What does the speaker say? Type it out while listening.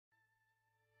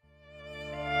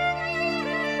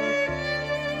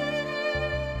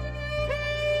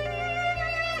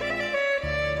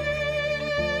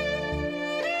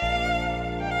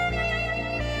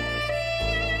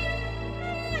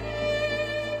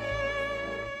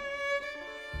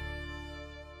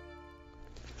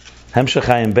Hemshech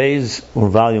Ayin Beis, or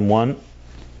Volume 1,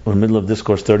 or middle of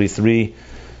Discourse 33,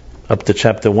 up to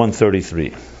chapter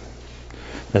 133.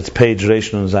 That's page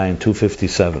Reish Nun Zayin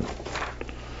 257.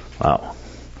 Wow.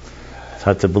 It's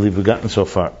hard to believe we've gotten so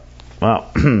far.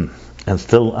 Wow. And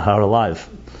still are alive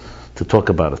to talk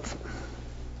about it.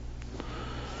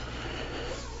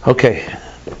 Okay.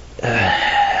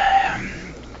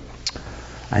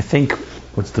 I think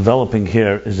what's developing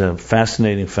here is a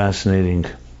fascinating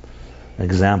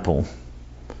example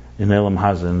in Elam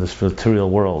Haza, in this material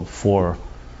world, for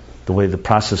the way the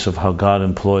process of how God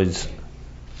employs,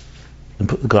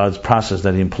 God's process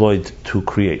that He employed to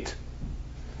create.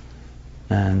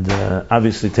 And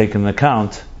obviously taking into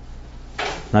account,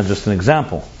 not just an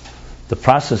example, the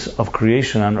process of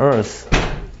creation on earth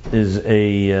is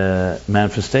a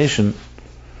manifestation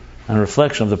and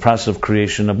reflection of the process of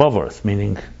creation above earth,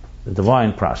 meaning the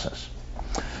divine process.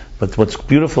 But what's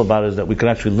beautiful about it is that we can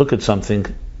actually look at something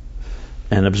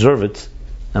and observe it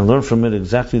and learn from it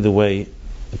exactly the way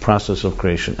the process of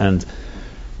creation. And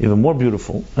even more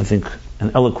beautiful, I think,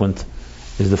 and eloquent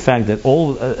is the fact that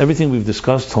everything we've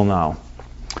discussed till now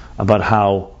about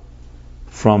how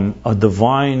from a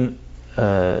divine,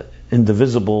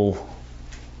 indivisible,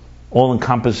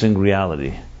 all-encompassing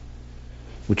reality,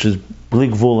 which is bli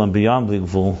gvul and beyond bli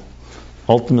gvul,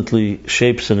 ultimately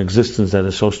shapes an existence that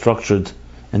is so structured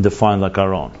and defined like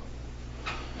our own.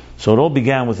 So it all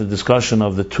began with a discussion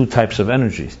of the two types of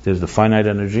energy. There's the finite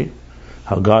energy,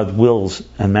 how God wills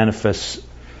and manifests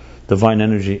divine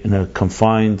energy in a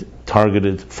confined,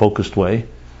 targeted, focused way,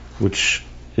 which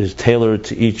is tailored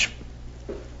to each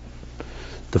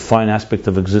defined aspect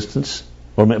of existence.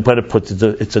 Or better put,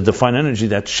 it's a defined energy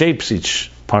that shapes each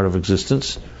part of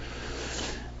existence.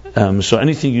 So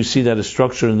anything you see that is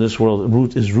structured in this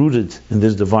world is rooted in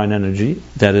this divine energy.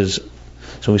 That is,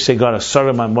 so we say God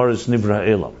asara ma'amaris nivra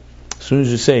elam. As soon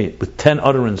as you say it, with 10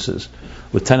 utterances,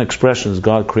 with 10 expressions,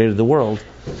 God created the world,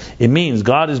 it means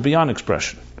God is beyond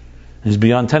expression. He's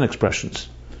beyond 10 expressions.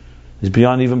 He's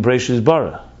beyond even Bereshis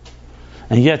bara.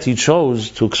 And yet He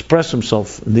chose to express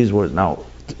Himself in these words. Now,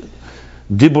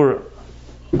 dibur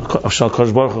shal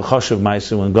kadosh baruch hu chashav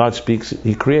ma'aseh, when God speaks,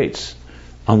 He creates,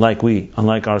 unlike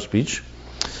our speech.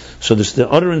 So the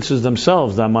utterances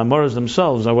themselves, the ma'amaros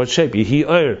themselves, are what shape. Yehi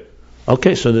oir.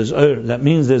 Okay, so there's oir. That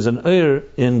means there's an oir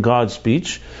in God's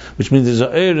speech, which means there's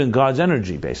an oir in God's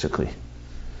energy, basically.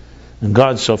 And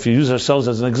God, so if you use ourselves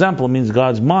as an example, it means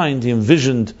God's mind, He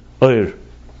envisioned oir.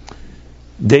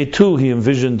 Day 2, He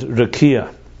envisioned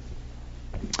rakia.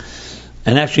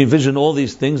 And actually envisioned all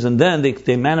these things, and then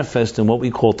they manifest in what we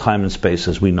call time and space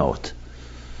as we know it.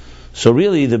 So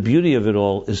really, the beauty of it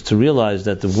all is to realize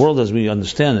that the world as we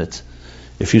understand it,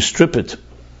 if you strip it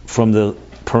from the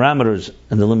parameters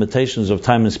and the limitations of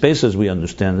time and space as we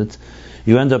understand it,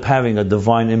 you end up having a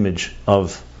divine image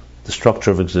of the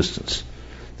structure of existence.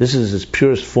 This is its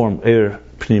purest form, air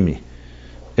pnimi,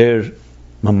 air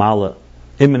mamala,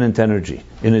 immanent energy.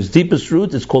 In its deepest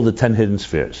root, it's called the 10 hidden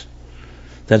spheres.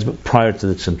 That's prior to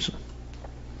the Tzimtzum.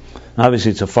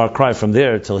 Obviously, it's a far cry from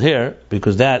there till here,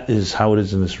 because that is how it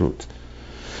is in this root.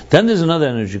 Then there's another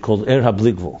energy called air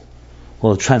ha-bli gvul,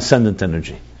 or transcendent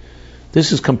energy.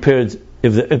 This is compared,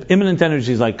 if immanent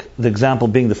energy is like the example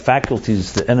being the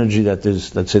faculties, the energy that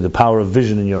is, let's say, the power of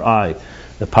vision in your eye,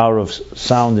 the power of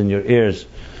sound in your ears,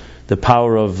 the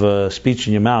power of speech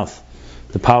in your mouth,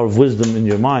 the power of wisdom in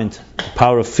your mind, the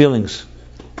power of feelings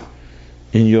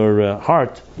in your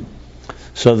heart.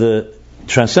 So the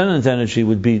transcendent energy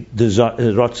would be desire.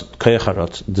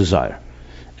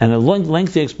 And a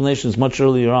lengthy explanation is much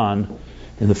earlier on,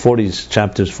 in the 40s,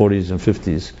 chapters 40s and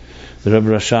 50s. The Rabbi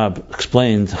Rashab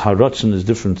explained how Ratzon is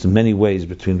different in many ways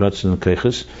between Ratzon and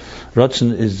Keiches.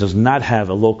 Ratzon does not have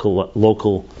a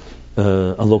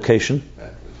location.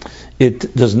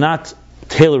 It does not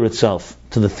tailor itself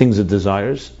to the things it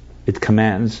desires. It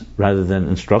commands rather than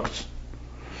instructs.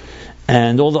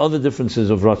 And all the other differences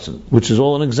of Ratzon, which is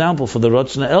all an example for the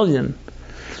Ratzon Elyon,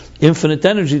 infinite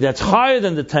energy that's higher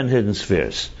than the 10 hidden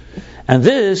spheres. And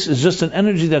this is just an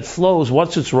energy that flows.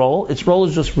 What's its role? Its role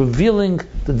is just revealing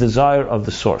the desire of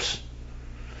the source.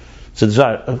 It's a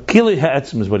desire. Kili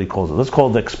ha'etzim is what he calls it. Let's call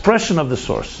it the expression of the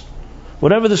source.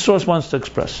 Whatever the source wants to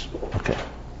express. Okay.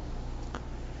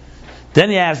 Then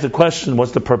you ask the question,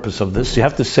 what's the purpose of this? You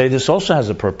have to say this also has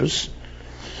a purpose.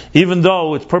 Even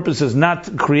though its purpose is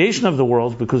not creation of the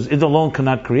world, because it alone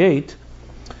cannot create,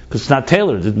 because it's not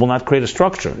tailored, it will not create a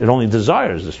structure. It only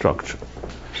desires the structure.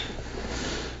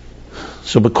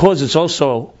 So because it's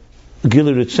also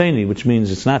Gili Ritzeni, which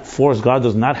means it's not forced, God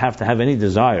does not have to have any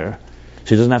desire, so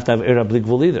He doesn't have to have Eir ha-bli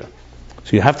gvul either.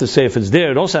 So you have to say if it's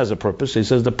there, it also has a purpose. He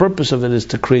says the purpose of it is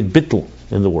to create bittul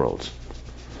in the world.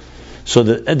 So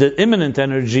the immanent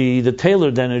energy, the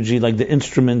tailored energy, like the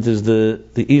instrument is the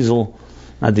easel,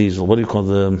 not the easel, what do you call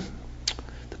the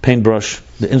paintbrush,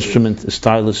 the instrument, the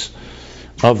stylus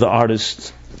of the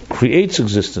artist, creates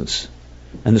existence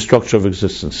and the structure of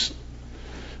existence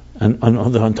and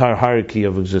the entire hierarchy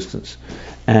of existence.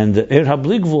 And the Er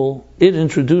HaBligvul, it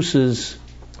introduces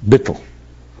bittul,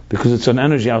 because it's an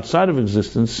energy outside of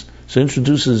existence, so it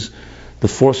introduces the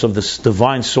force of this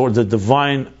divine source, the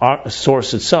divine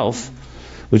source itself,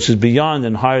 which is beyond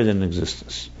and higher than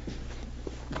existence.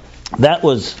 That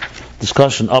was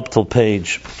discussion up till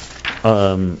page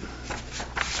chapter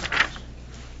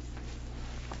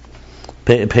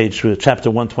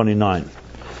 129.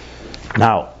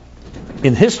 Now,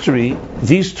 in history,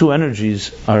 these two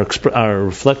energies are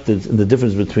reflected in the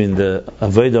difference between the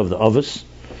Avodah of the Avos,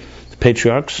 the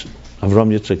patriarchs,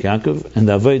 Avram, Yitzchak, Yaakov, and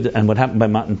the Avodah, and what happened by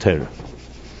Matan Torah.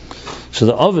 So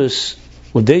the Avos,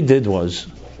 what they did was,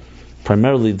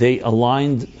 primarily they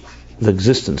aligned the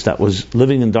existence that was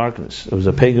living in darkness. It was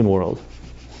a pagan world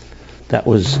that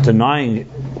was denying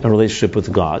a relationship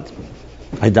with God.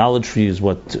 Idolatry is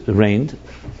what reigned.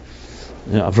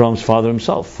 Avram's father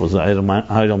himself was an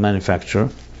idol manufacturer.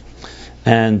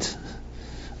 And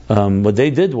what they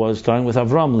did was, starting with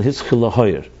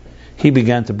Avram, he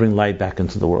began to bring light back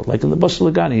into the world. Like in the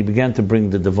Basar Lagani, he began to bring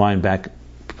the divine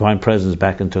presence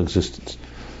back into existence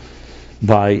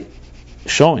by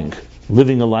showing,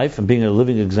 living a life and being a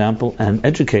living example and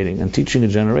educating and teaching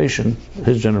his generation,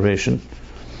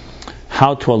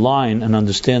 how to align and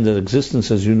understand that existence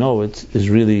as you know it is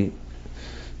really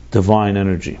divine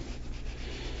energy.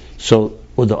 So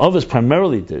what the Avos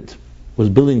primarily did was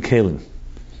building kelim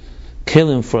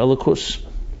for Elokus.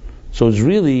 So it's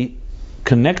really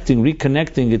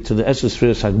reconnecting it to the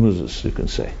Esespheres Hagnuzes, you can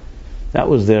say. That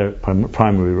was their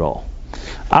primary role.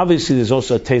 Obviously there's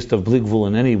also a taste of Bligvul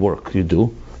in any work you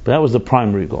do, but that was the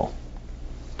primary goal.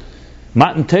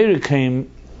 Matan Torah came,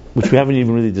 which we haven't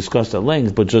even really discussed at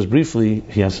length, but just briefly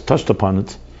he has touched upon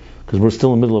it, because we're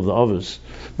still in the middle of the Avos.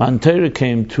 Matan Torah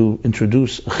came to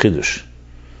introduce a Chiddush,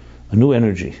 a new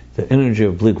energy, the energy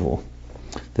of Bligvul,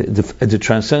 the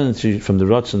transcendency from the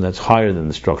Ratzon that's higher than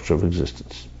the structure of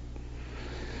existence.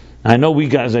 I know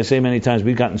as I say many times,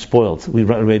 we've gotten spoiled. We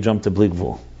already jumped to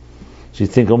Bligvul. So you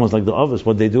think almost like the Avos,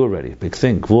 what they do already. Big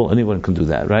thing, Gvul, anyone can do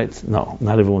that, right? No,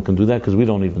 not everyone can do that, because we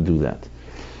don't even do that.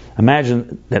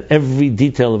 Imagine that every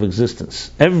detail of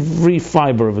existence, every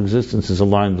fiber of existence is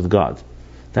aligned with God.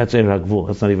 That's Er HaGvul,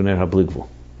 that's not even Er HaBligvul.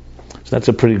 So that's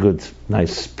a pretty good,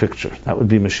 nice picture. That would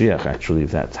be Mashiach, actually,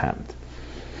 if that happened.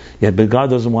 Yeah, but God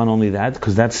doesn't want only that,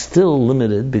 because that's still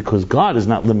limited, because God is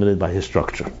not limited by His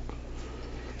structure.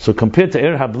 So compared to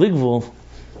Er HaBligvul,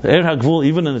 the Er HaGvul,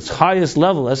 even in its highest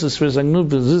level, this is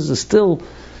still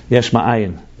Yesh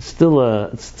Ma'ayin. It's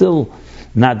still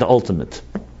not the ultimate.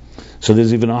 So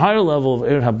there's even a higher level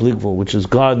of Er HaBligvul, which is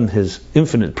God in His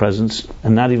infinite presence,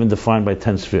 and not even defined by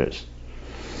 10 spheres.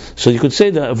 So you could say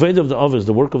the Avodah of the Avos,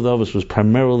 the work of the Avos, was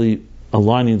primarily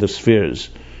aligning the spheres,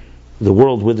 the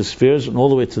world with the spheres, and all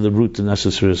the way to the root and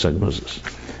Esespheres Hagnuzes.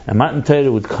 And Matan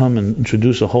Torah would come and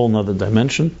introduce a whole other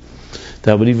dimension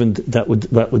that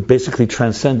would basically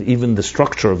transcend even the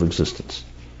structure of existence.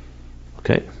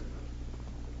 Okay.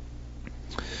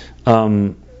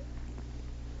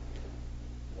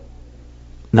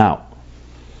 Now,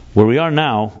 where we are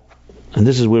now, and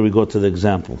this is where we go to the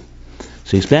example.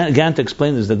 So he began to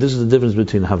explain that this is the difference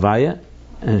between Havaya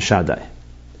and Shaddai.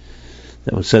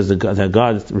 That it says that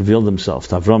God revealed Himself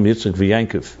to Avram, Yitzchak,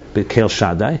 Yaakov, Bekel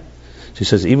Shaddai. So he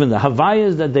says even the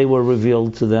Havayas that they were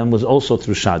revealed to them was also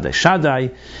through Shaddai.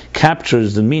 Shaddai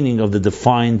captures the meaning of the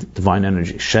defined divine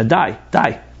energy. Shaddai,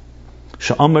 die.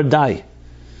 Sha'amar, die.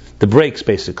 The breaks,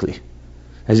 basically.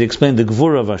 As he explained, the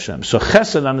Gvura of Hashem. So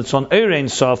Chesed on its own, Ein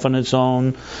Sof on its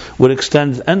own, would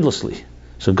extend endlessly.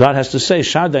 So God has to say,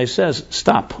 Shaddai says,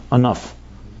 stop, enough.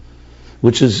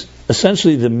 Which is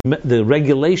essentially the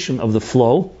regulation of the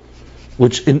flow,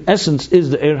 which in essence is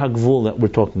the Er HaGvul that we're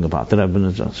talking about, that I've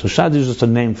been. So Shaddai is just a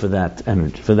name for that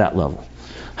energy, for that level.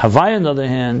 Havaya, on the other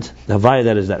hand, the Havaya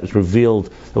that was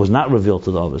revealed, that was not revealed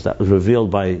to the others, that was revealed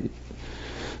by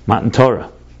Matan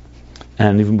Torah.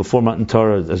 And even before Matan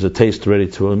Torah, as a taste ready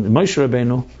to Moshe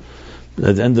Rabbeinu,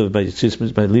 at the end of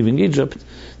by leaving Egypt,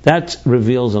 that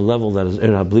reveals a level that is Er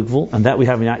HaBligvul, and that we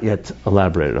have not yet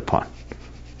elaborated upon.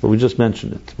 But we just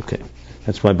mentioned it. Okay.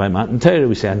 That's why by Matan Torah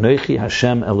we say Anochi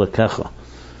Hashem Elokecha.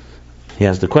 He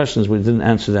has the questions. We didn't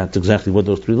answer that exactly what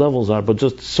those three levels are, but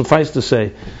just suffice to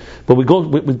say. But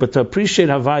but to appreciate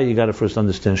Havaya, you got to first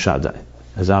understand Shaddai,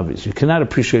 as obvious. You cannot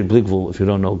appreciate Bligvul if you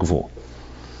don't know Gvul.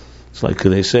 It's like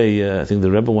they say, I think the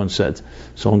Rebbe once said,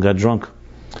 someone got drunk.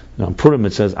 On Purim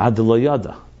it says, Adela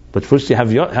Yada. But first you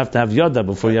have to have Yada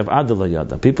before you have Adela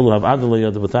Yada. People who have Adela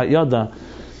Yada without Yada,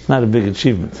 it's not a big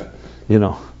achievement.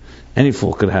 Any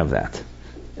fool could have that.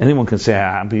 Anyone can say,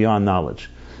 I'm beyond knowledge.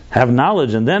 Have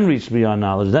knowledge and then reach beyond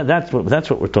knowledge. That's what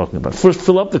we're talking about. First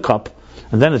fill up the cup,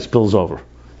 and then it spills over.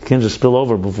 You can't just spill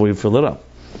over before you fill it up.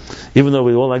 Even though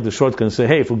we all like the shortcut and say,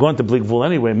 hey, if we're going to Blickville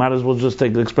anyway, might as well just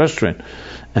take the express train.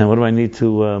 And what do I need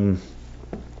to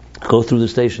go through the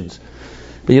stations?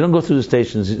 But you don't go through the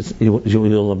stations, you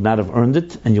will not have earned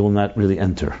it, and you will not really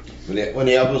enter. When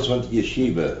the Avos went to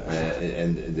yeshiva,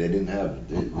 and they didn't have...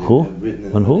 Who?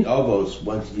 When who? The Avos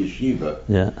went to yeshiva.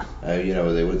 Yeah.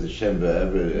 They went to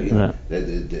Shemba,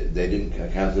 they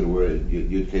didn't count the word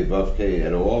Yud-Kei Vav-Kei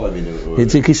at all.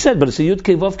 He said, but it's a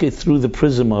Yud-Kei Vav-Kei through the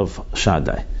prism of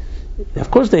Shaddai.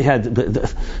 Of course they had,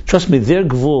 trust me, their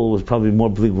Gvul was probably more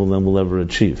Blickvul than we'll ever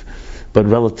achieve. But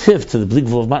relative to the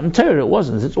Blickvul of Matan Torah, it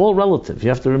wasn't. It's all relative. You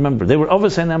have to remember. They were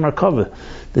Avos and Amarkava.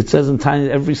 It says in Tanya,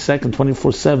 every second,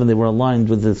 24/7, they were aligned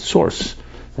with the source.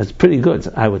 That's pretty good,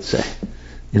 I would say.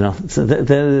 So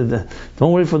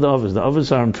don't worry for the Avos. The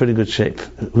Avos are in pretty good shape.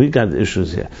 We got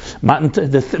issues here.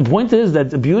 The point is that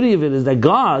the beauty of it is that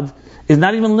God is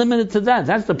not even limited to that.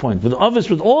 That's the point. With the Avos,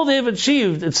 with all they've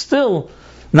achieved, it's still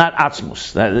not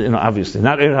Atzmus. Obviously,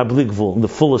 not Er HaBlikvul in the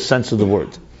fullest sense of the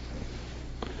word.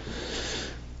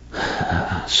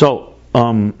 So,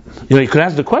 you could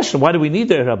ask the question, why do we need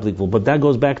the Er HaBlikvul? But that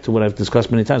goes back to what I've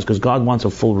discussed many times, because God wants a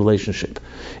full relationship.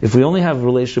 If we only have a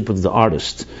relationship with the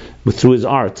artist, through his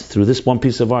art, through this one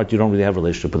piece of art, you don't really have a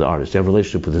relationship with the artist. You have a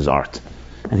relationship with his art.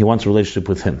 And he wants a relationship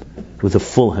with him, with the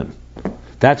full him.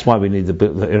 That's why we need the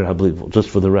Er HaBlikvul, just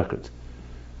for the record.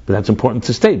 But that's important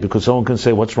to state, because someone can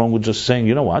say, what's wrong with just saying,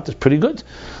 you know what, it's pretty good.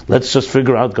 Let's just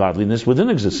figure out godliness within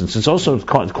existence. It's also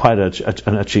quite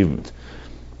an achievement.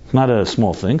 Not a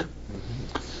small thing.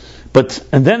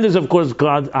 And then there's of course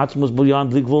God Atzmus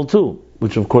beyond Blickvul too,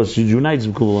 which of course unites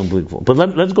Blickvul and Blickvul. But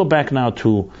let's go back now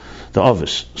to the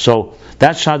Avos. So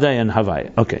that's Shaddai and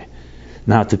Havai. Okay.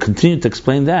 Now to continue to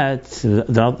explain that, the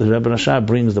Rebbe Rasha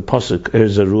brings the pasuk Er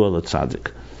Zarua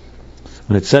L'Tzadik.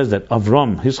 When it says that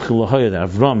Avram, Hischil Lahoya, that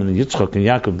Avram and Yitzchak and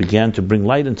Yaakov began to bring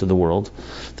light into the world,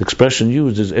 the expression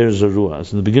used is Er Zarua.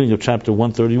 It's in the beginning of chapter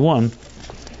 131,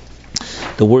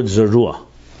 the word Zarua.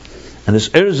 And this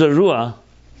Er Zarua,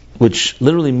 which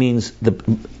literally means the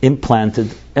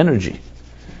implanted energy,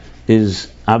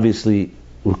 is obviously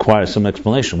requires some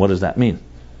explanation. What does that mean?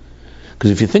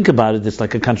 Because if you think about it, it's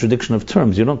like a contradiction of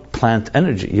terms. You don't plant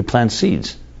energy, you plant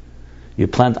seeds. You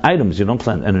plant items, you don't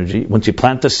plant energy. Once you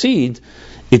plant a seed,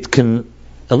 it can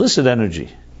elicit energy.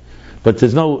 But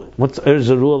there's no, what's Er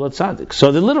Zarua L'Tzadik?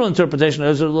 So the literal interpretation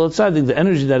of Er Zarua L'Tzadik, the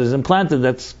energy that is implanted,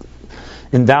 that's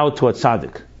endowed to a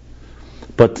tzaddik.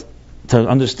 But to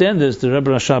understand this, the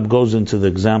Rebbe Rashab goes into the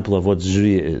example of what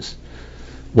Zriya is.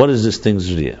 What is this thing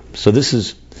Zriya? So this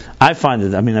is, I find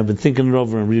it, I've been thinking it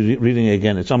over and reading it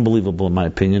again. It's unbelievable in my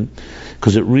opinion,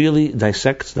 because it really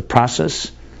dissects the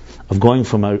process of going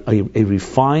from a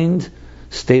refined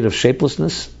state of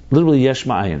shapelessness, literally Yesh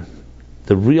Ma'ayin,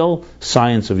 the real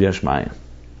science of Yesh Ma'ayin.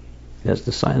 Yes,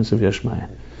 the science of Yesh Ma'ayin.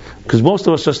 Because most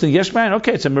of us just think Yesh Ma'ayin,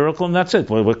 okay, it's a miracle and that's it.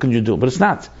 Well, what can you do? But it's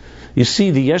not. You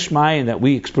see, the Yesh Ma'ayin that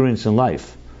we experience in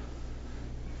life,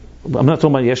 I'm not talking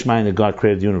about Yesh Ma'ayin that God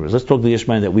created the universe. Let's talk the Yesh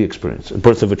Ma'ayin that we experience, the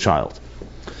birth of a child,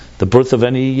 the birth of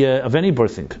any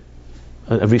birthing.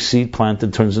 Every seed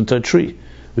planted turns into a tree.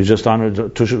 We just honored Tu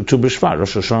B'Shvat,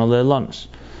 Rosh Hashanah Le'elanos.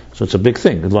 So it's a big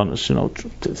thing,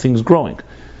 things growing.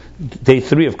 Day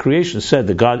 3 of creation said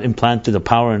that God implanted a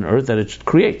power in earth that it should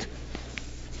create.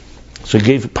 So He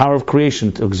gave the power of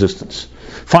creation to existence.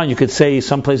 Fine, you could say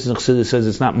some places in Chassidus says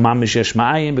it's not Mamish Yesh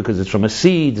Ma'ayin because it's from a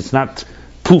seed, it's not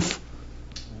poof.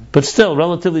 But still,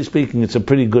 relatively speaking, it's a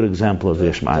pretty good example of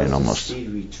Yesh Ma'ayin almost. Does the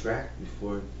seed retract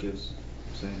before it gives?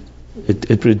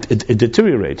 It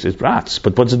deteriorates, it rots.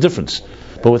 But what's the difference?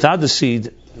 But without the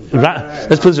seed,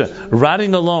 let's put it this way,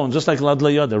 rotting alone, just like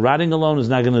Ladla Yoda, rotting alone is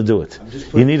not going to do it.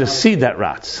 You need a seed that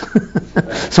rots.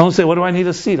 Someone say, what do I need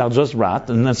a seed? I'll just rot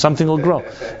and then something will grow.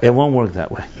 It won't work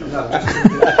that way.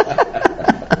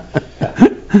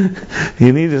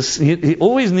 You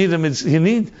always need them. You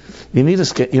need a you need a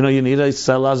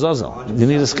Salazazel. You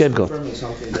need a scapegoat.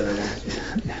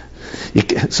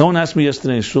 Someone asked me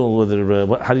yesterday in shul whether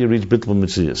how do you reach Bittul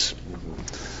Mitzvahs?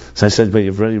 So I said, but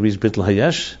you've already reached Bittul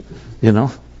Hayesh,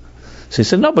 So he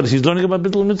said, no, but he's learning about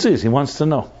Bittul Mitzvahs. He wants to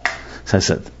know. So I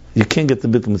said, you can't get the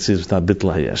Bittul Mitzvahs without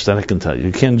Bittul Hayesh. That I can tell you.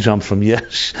 You can't jump from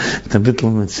Yesh to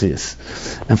Bittul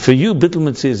Mitzvahs. And for you, Bittul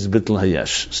Mitzvahs is Bittul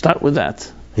Hayesh. Start with that.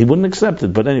 He wouldn't accept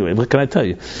it. But anyway, what can I tell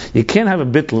you? You can't have a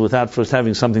bittul without first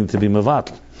having something to be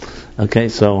mevatel. Okay,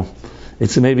 so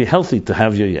it's maybe healthy to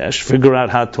have your yesh, figure out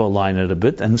how to align it a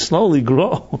bit, and slowly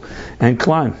grow and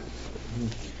climb.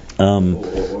 Or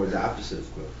the opposite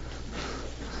of growth.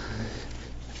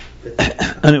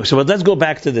 Anyway, but let's go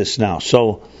back to this now.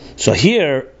 So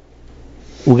here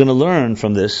we're going to learn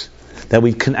from this that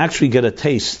we can actually get a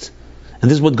taste, and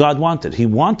this is what God wanted. He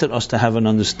wanted us to have an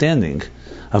understanding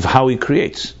of how He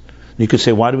creates. You could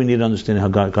say, why do we need to understand how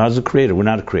God's a creator? We're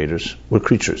not creators, we're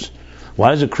creatures.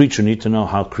 Why does a creature need to know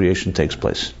how creation takes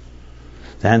place?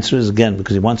 The answer is, again,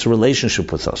 because He wants a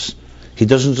relationship with us. He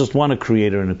doesn't just want a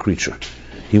creator and a creature.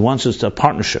 He wants us to a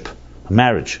partnership, a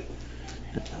marriage.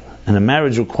 And a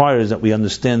marriage requires that we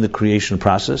understand the creation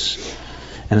process,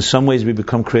 and in some ways we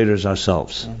become creators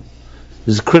ourselves.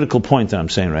 This is a critical point that I'm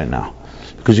saying right now.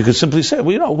 Because you could simply say,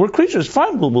 well, we're creatures,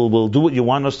 fine, we'll do what you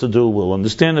want us to do, we'll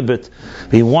understand a bit.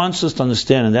 But He wants us to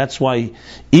understand, and that's why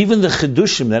even the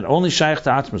chidushim, that only shaykh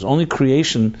to atmas, only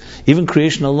creation, even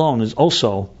creation alone, is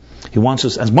also, He wants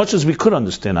us, as much as we could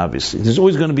understand, obviously. There's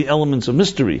always going to be elements of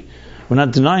mystery. We're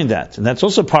not denying that. And that's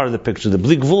also part of the picture. The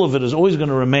blig vul of it is always going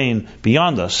to remain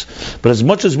beyond us. But as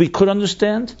much as we could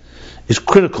understand, is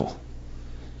critical.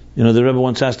 The Rebbe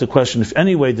once asked the question, if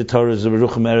anyway the Torah is a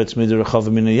Beruchim Eretz Midei Rechav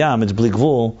Minayam, it's blig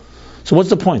vul, so what's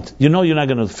the point? You're not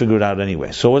going to figure it out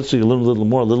anyway. So what's a little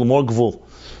more gvul?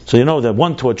 So that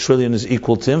 1 to a trillion is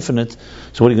equal to infinite.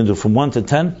 So what are you going to do, from 1 to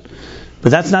 10? But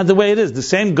that's not the way it is. The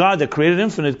same God that created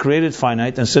infinite created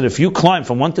finite and said, if you climb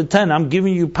from 1 to 10, I'm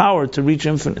giving you power to reach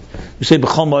infinite. You say,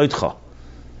 B'chol ma'odcha,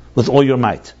 with all your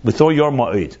might, with all your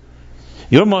ma'od.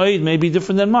 Your ma'od may be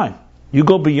different than mine. You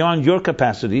go beyond your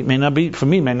capacity, it may not be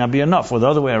enough, or the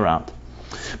other way around.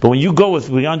 But when you go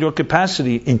beyond your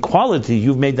capacity in quality,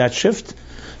 you've made that shift.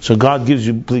 So God gives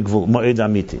you blig vul, ma'od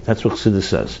amiti. That's what Chassidus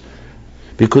says.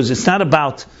 Because it's not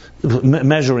about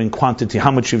measuring quantity,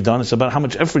 how much you've done, it's about how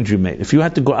much effort you made. If you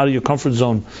had to go out of your comfort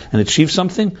zone and achieve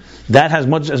something, that has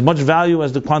as much value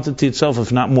as the quantity itself,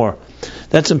 if not more.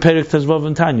 That's in Perek Tezvav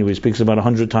and Tanya. He speaks about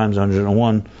 100 times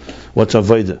 101. What's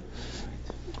avodah?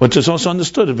 Which is also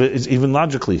understood, even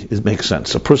logically, it makes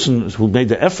sense. A person who made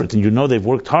the effort, and they've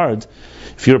worked hard,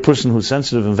 if you're a person who's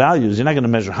sensitive in values, you're not going to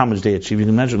measure how much they achieve. You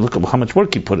can measure, look at how much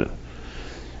work you put in.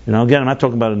 Again, I'm not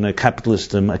talking about in a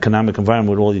capitalist economic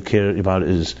environment where all you care about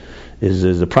is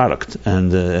the product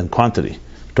and quantity.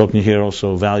 I'm talking here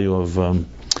also value of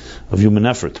human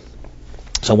effort.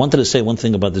 So I wanted to say one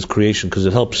thing about this creation because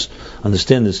it helps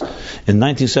understand this. In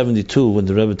 1972, when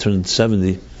the Rebbe turned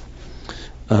 70,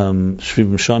 Shvim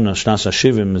Shana, Shnas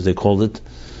HaShivim, as they called it,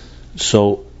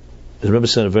 so the Rebbe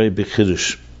said a very big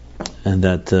chiddush, and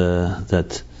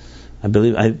that I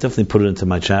believe, I definitely put it into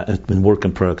my chat in work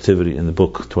and productivity in the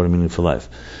book, Torah Meaningful Life.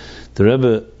 The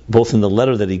Rebbe, both in the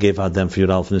letter that he gave out them for Yud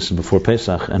Aleph Nisan before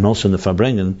Pesach, and also in the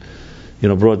Farbrengen,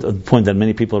 brought a point that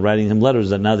many people are writing him letters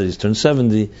that now that he's turned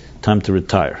 70, time to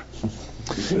retire.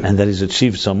 And that he's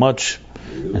achieved so much,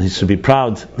 and he should be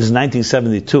proud. This is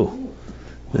 1972.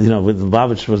 With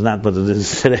Lubavitch was not, but it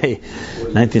is today.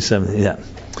 1970, yeah.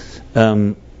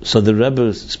 So the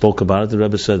Rebbe spoke about it. The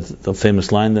Rebbe said the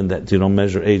famous line then that you don't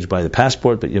measure age by the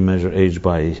passport, but you measure age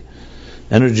by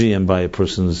energy and by a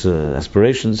person's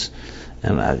aspirations.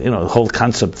 And the whole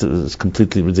concept is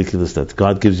completely ridiculous that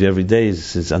God gives you every day.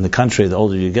 Is on the contrary, the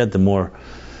older you get, the more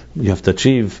you have to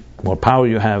achieve, more power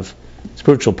you have,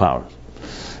 spiritual power.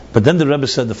 But then the Rebbe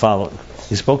said the following.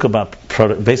 He spoke about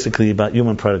basically about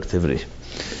human productivity.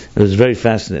 It was very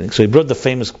fascinating. So he brought the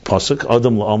famous pasuk,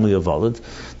 Adam la'amal yavalid,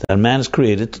 that a man is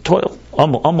created to toil.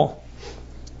 Amal.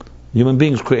 Human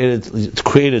beings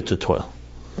created to toil.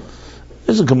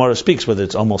 As the Gemara speaks, whether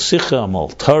it's amal sicha, amal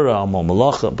Torah, amal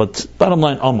malacha, but bottom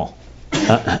line, amal,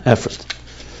 effort.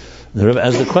 The Rebbe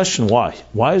asked the question, why?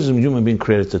 Why is a human being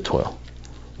created to toil?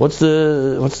 What's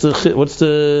the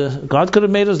God could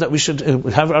have made us that we should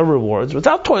have our rewards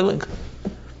without toiling.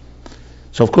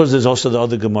 So of course there's also the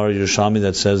other Gemara Yerushalmi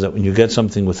that says that when you get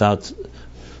something without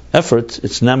effort,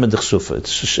 it's named chsufa,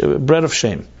 it's bread of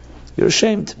shame. You're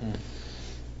ashamed.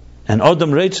 And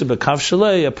Adam Reitze B'kav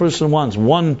Shalei, a person wants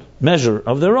one measure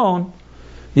of their own,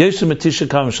 Yeshu Metisha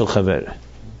Kav Shel Chaver,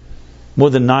 more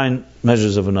than 9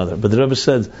 measures of another. But the Rebbe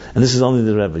said, and this is only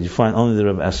the Rebbe, you find only the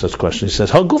Rebbe asks such question. He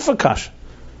says, Hagufa Kash.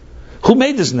 Who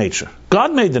made this nature?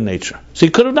 God made the nature. So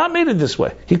He could have not made it this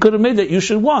way. He could have made that you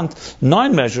should want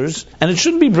 9 measures, and it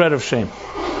shouldn't be bread of shame.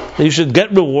 That you should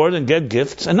get reward and get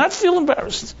gifts and not feel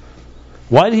embarrassed.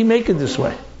 Why did He make it this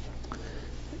way?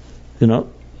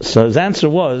 So his answer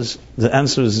was, the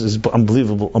answer is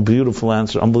unbelievable, a beautiful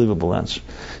answer, unbelievable answer.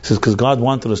 He says, because God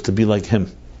wanted us to be like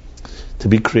Him, to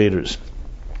be creators.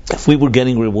 If we were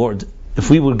getting reward, if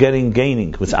we were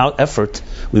gaining without effort,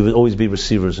 we would always be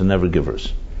receivers and never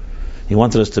givers. He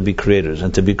wanted us to be creators,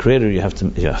 and to be creator, you have to.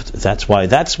 That's why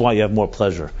you have more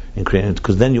pleasure in creating,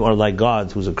 because then you are like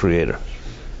God, who's a creator.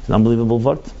 It's an unbelievable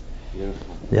word.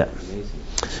 Beautiful. Yeah. Amazing.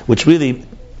 Which really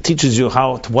teaches you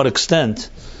how, to what extent.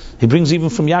 He brings even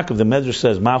from Yaakov. The Medrash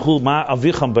says, "Ma'hu ma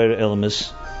avicham bar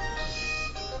elmis,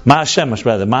 ma Hashem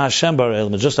bar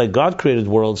elmis." Just like God created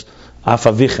worlds, af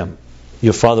avichem,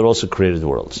 your father also created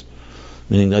worlds.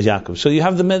 Meaning Yaakov. So you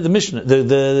have the Mishnah,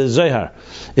 the Zohar.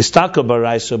 Istaka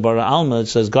baraisa bara alma. It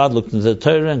says God looked into the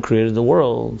Torah and created the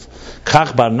world.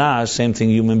 Kach bar na, same thing.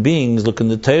 Human beings look in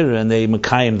the Torah and they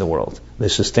mekayim the world. They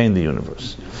sustain the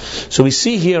universe. So we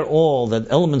see here all that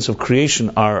elements of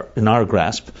creation are in our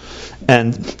grasp,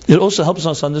 and it also helps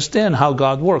us understand how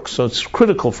God works. So it's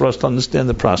critical for us to understand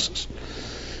the process.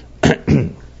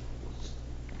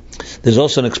 There's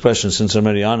also an expression, since I'm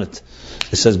already on it.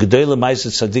 It says, "Gedoyle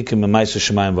ma'ases tzaddikim and ma'ases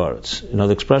shemayim v'aretz." You know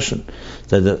the expression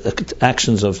that the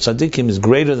actions of tzaddikim is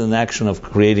greater than the action of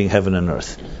creating heaven and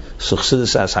earth. So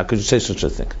Chassidus asks, how could you say such a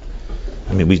thing?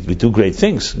 I mean, we do great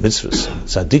things, mitzvahs.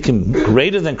 Tzaddikim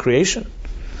greater than creation,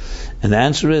 and the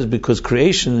answer is because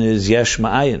creation is yesh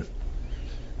ma'ayin.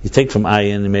 You take from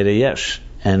ayin and made a yesh,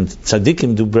 and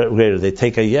tzaddikim do greater. They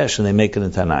take a yesh and they make it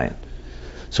into an ayin.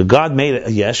 So God made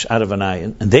a yesh out of an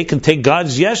ayin, and they can take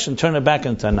God's yesh and turn it back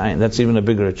into an ayin. That's even a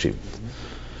bigger achievement.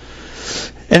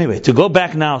 Anyway, to go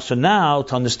back now, so now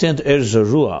to understand Er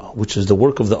Zarua, which is the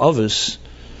work of the Ovis,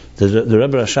 the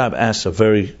Rebbe Rashab asks a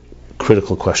very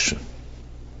critical question.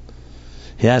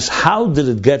 He asks, how did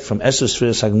it get from Eses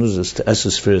Sfiras Hagnuzas to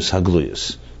Eses Sfiras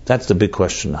Hagluyas? That's the big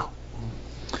question now.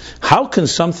 How can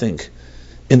something,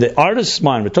 in the artist's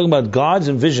mind, we're talking about God's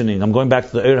envisioning, I'm going back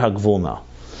to the Er HaGvul now.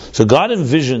 So God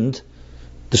envisioned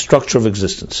the structure of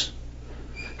existence.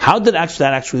 How did that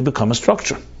actually become a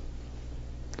structure?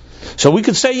 So we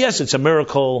could say, yes, it's a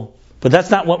miracle, but that's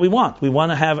not what we want. We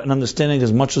want to have an understanding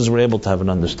as much as we're able to have an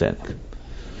understanding.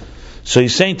 So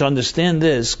he's saying, to understand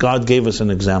this, God gave us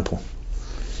an example.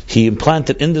 He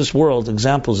implanted in this world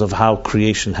examples of how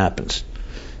creation happens.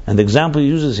 And the example he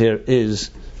uses here is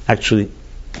actually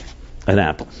an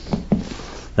apple.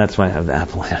 That's why I have the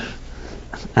apple here.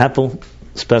 Apple,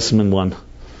 specimen 1.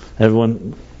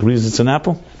 Everyone agrees it's an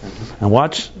apple? And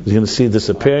watch, you're going to see it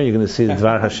disappear, you're going to see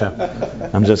Dvar Hashem.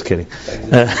 I'm just kidding.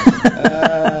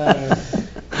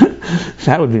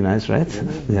 That would be nice, right?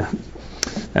 Yeah.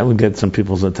 That would get some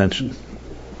people's attention.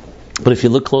 But if you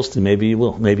look closely, maybe you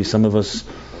will. Maybe some of us,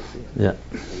 yeah.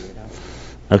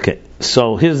 Okay,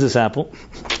 so here's this apple.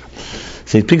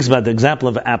 So he speaks about the example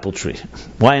of an apple tree.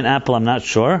 Why an apple, I'm not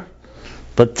sure,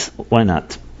 but why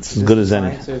not? It's as good as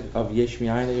any. Of Yesh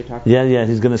Mi'ayin that you're talking about? Yeah,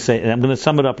 he's going to say, I'm going to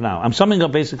sum it up now. I'm summing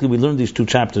up, basically, we learned these 2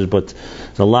 chapters, but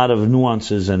there's a lot of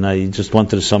nuances, and I just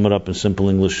wanted to sum it up in simple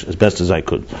English as best as I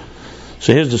could.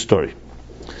 So here's the story.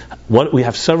 We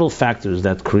have several factors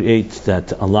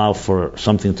that allow for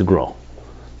something to grow.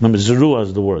 Remember, Zerua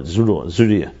is the word,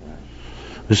 Zuriya.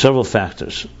 There's several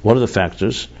factors. What are the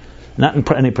factors? Not in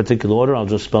any particular order, I'll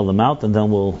just spell them out, and then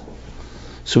we'll...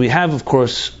 So we have, of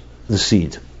course, the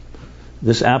seed.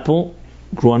 This apple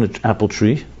grew on an apple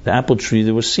tree. The apple tree,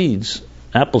 there were seeds,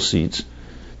 apple seeds,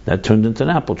 that turned into an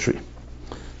apple tree.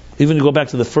 Even to go back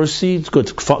to the first seeds,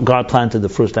 good. God planted the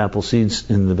first apple seeds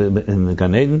in the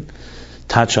Gan Eden.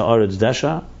 Tacha Aretz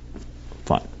Desha,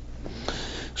 fine.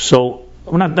 So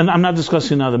I'm not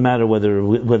discussing now the matter whether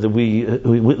we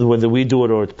do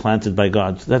it or it's planted by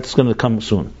God. That's going to come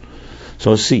soon.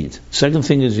 So a seed. Second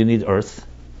thing is you need earth.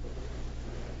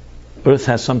 Earth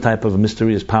has some type of a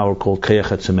mysterious power called Kayach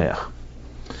HaTzemeach.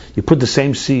 You put the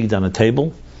same seed on a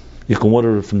table, you can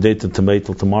water it from day to today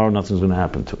till tomorrow, nothing's going to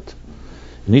happen to it.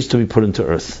 It needs to be put into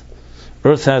earth.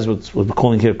 Earth has what we're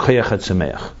calling here Kayach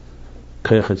HaTzemeach.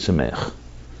 Kayach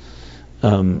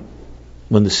HaTzemeach.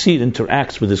 When the seed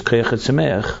interacts with this Kayach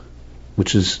HaTzemeach,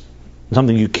 which is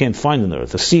something you can't find in the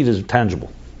earth, a seed is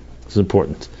tangible. It's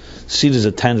important. Seed is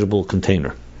a tangible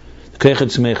container. The Kayach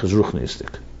HaTzemeach is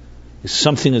ruchnistic.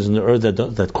 Something is in the earth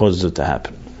that causes it to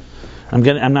happen.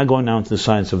 I'm not going now into the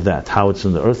science of that, how it's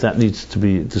in the earth. That needs to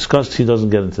be discussed. He doesn't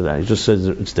get into that. He just says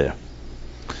it's there.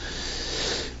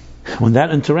 When that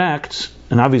interacts,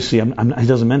 and obviously he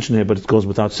doesn't mention it, but it goes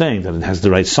without saying that it has the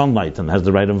right sunlight and has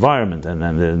the right environment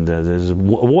and there's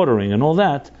watering and all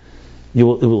that, it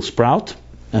will sprout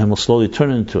and will slowly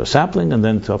turn into a sapling and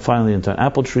then finally into an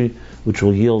apple tree, which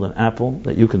will yield an apple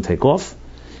that you can take off.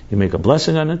 You make a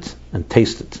blessing on it and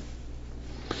taste it.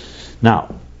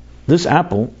 Now, this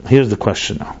apple, here's the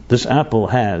question now. This apple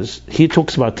he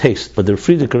talks about taste, but the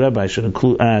Friedrich Rebbe, I should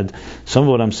add, some of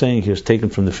what I'm saying here is taken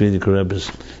from the Friedrich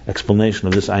Rebbe's explanation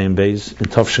of this Ayin Beis in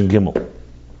Tafshin Gimel.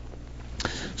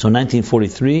 So in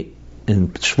 1943, in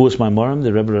Shavuos Maimorim,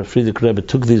 the Rebbe Friedrich Rebbe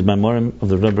took these Maimorim of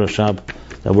the Rebbe Rashab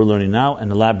that we're learning now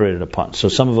and elaborated upon. So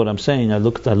some of what I'm saying, I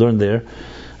learned there,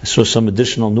 I saw some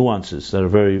additional nuances that are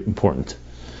very important.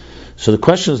 So the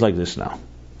question is like this now.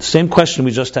 The same question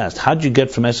we just asked. How did you get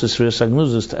from Esses Sfiras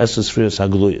Hagnuzis to Esses Sfiras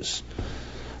Hagluyas?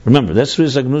 Remember, that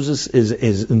Sfiras Hagnuzis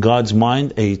is in God's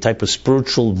mind a type of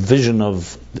spiritual vision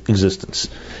of existence.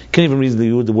 You can't even read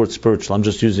the word spiritual. I'm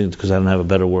just using it because I don't have a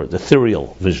better word.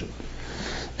 Ethereal vision.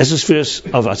 Esses Sfiras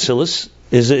of Atzilus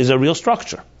is a real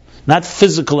structure. Not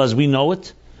physical as we know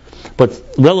it, but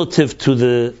relative to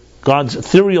the God's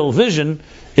ethereal vision,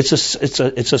 it's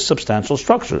a substantial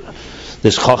structure.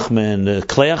 There's Chochmah and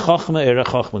Klei Chochmah, Eira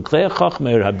Chochmah, Klei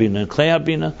Chochmah, Eira Habina, and Klei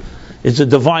Habina. It's a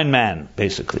divine man,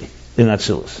 basically, in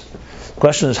Atzilus. The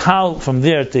question is how from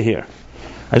there to here.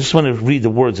 I just want to read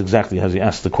the words exactly as he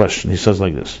asked the question. He says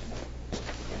like this.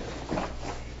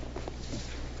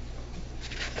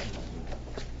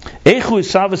 Eichu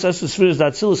Isavas Esses Sfiras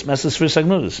Atzilus Esses Sfiras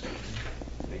Hagnuzis.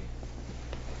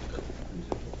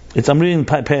 I'm reading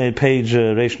page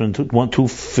Reish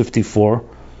 254.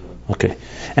 Okay.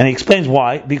 And he explains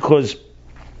why. Because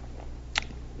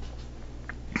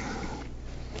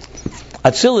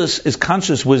Atzilus is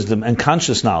conscious wisdom and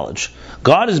conscious knowledge.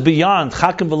 God is beyond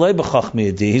Chakim v'lei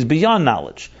b'chachmi yadi. He's beyond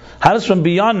knowledge. How does from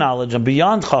beyond knowledge and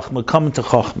beyond Chachma come into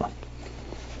Chachma?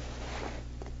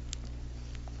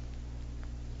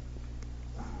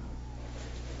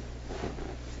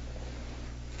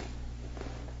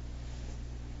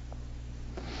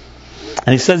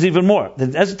 And he says even more.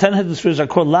 As the 10-headed spheres are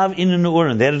called lav inin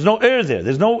u'urin. There's no air there.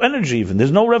 There's no energy even.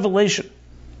 There's no revelation.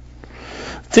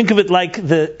 Think of it like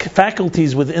the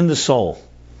faculties within the soul.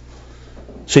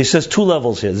 So he says two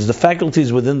levels here. There's the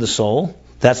faculties within the soul.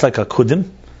 That's like a kudim.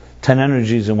 10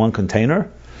 energies in one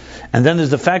container. And then there's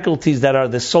the faculties that are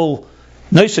the soul.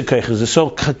 The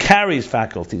soul carries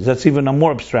faculties. That's even a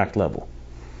more abstract level.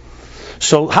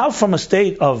 So how from a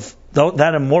state of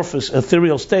that amorphous,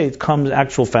 ethereal state comes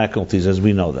actual faculties as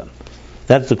we know them?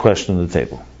 That's the question on the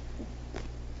table.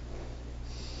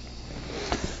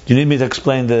 Do you need me to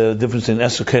explain the difference in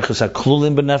Esser Keches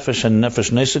HaKlulim B'Nefesh and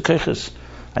Nefesh Neser Keches?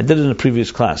 I did it in a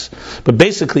previous class. But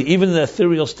basically, even in the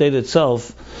ethereal state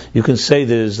itself, you can say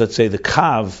there's, let's say, the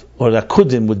Kav, or the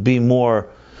Kudim would be more,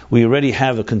 we already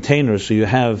have a container, so you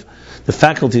have the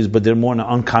faculties, but they're more in an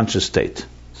unconscious state.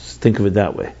 Think of it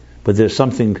that way. But there's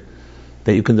something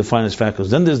that you can define as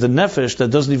faculties. Then there's the nefesh that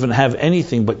doesn't even have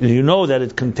anything, but you know that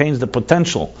it contains the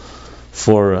potential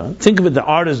for... think of it, the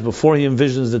artist before he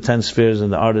envisions the 10 spheres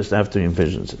and the artist after he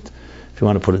envisions it, if you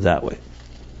want to put it that way.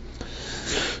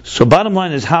 So bottom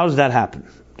line is, how does that happen?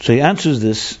 So he answers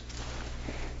this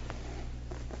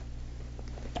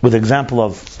with example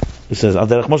of, he says,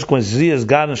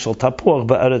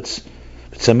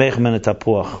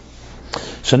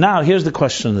 so now here's the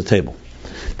question on the table.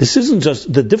 This isn't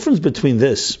just the difference between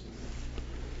this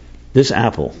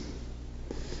apple,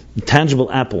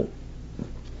 intangible apple,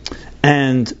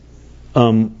 and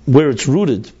where it's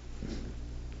rooted,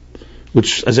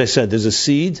 which, as I said, there's a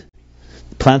seed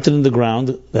planted in the ground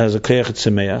that has a koyach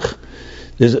tzemeach.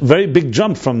 There's a very big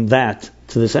jump from that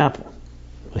to this apple.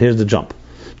 Here's the jump.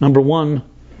 Number one,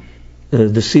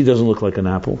 the seed doesn't look like an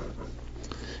apple.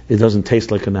 It doesn't taste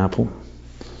like an apple.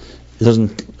 It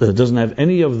doesn't have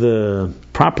any of the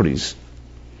properties,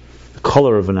 the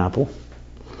color of an apple.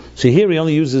 See, here he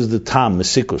only uses the tam, the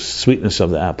sikus, sweetness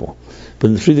of the apple. But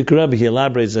in the Friedrich Rebbe, he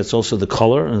elaborates that's also the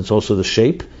color, and it's also the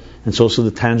shape, and it's also the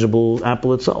tangible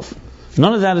apple itself.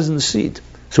 None of that is in the seed.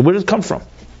 So where did it come from?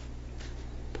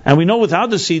 And we know without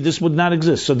the seed, this would not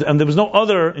exist. So, and there was no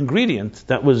other ingredient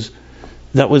that was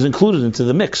included into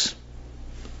the mix.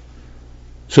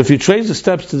 So if you trace the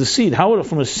steps to the seed, how would it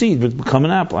from a seed become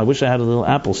an apple? I wish I had a little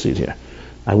apple seed here.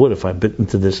 I would if I bit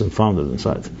into this and found it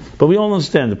inside. But we all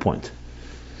understand the point.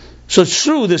 So it's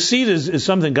true, the seed is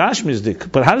something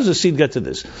gashmizdik, but how does the seed get to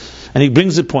this? And he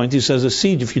brings the point, he says a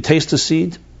seed, if you taste a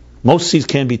seed, most seeds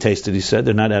can be tasted, he said,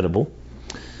 they're not edible,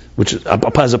 which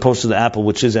as opposed to the apple,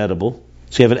 which is edible.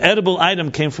 So you have an edible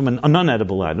item came from a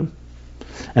non-edible item.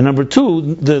 And number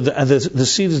two, the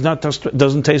seed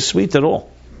doesn't taste sweet at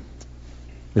all.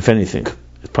 If anything,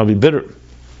 it's probably bitter,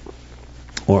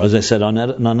 or as I said,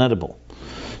 non-edible.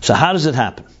 So how does it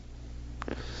happen?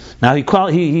 Now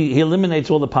he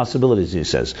eliminates all the possibilities. He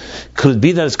says, could it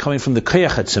be that it's coming from the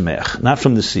koyach tzemeach, not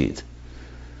from the seed?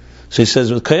 So he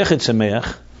says, with koyach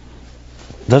tzemeach,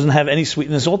 doesn't have any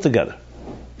sweetness altogether.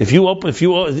 If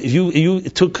you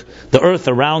took the earth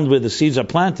around where the seeds are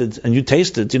planted and you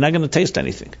taste it, you're not going to taste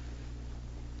anything.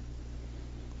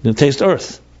 You're going to taste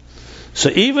earth. So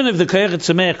even if the Koyach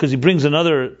Tzemech, because he brings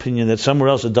another opinion that somewhere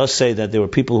else it does say that there were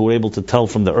people who were able to tell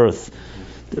from the earth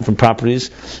different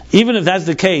properties. Even if that's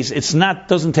the case,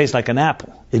 doesn't taste like an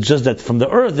apple. It's just that from the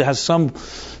earth it has some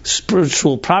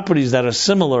spiritual properties that are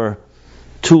similar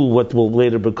to what will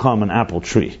later become an apple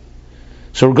tree.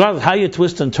 So regardless how you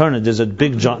twist and turn it, there's a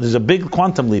big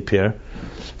quantum leap here,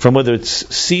 from whether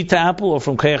it's seed to apple or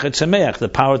from Koyach Tzemech, the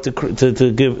power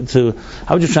to give to.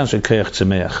 How would you translate Koyach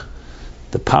Tzemech?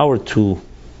 The power to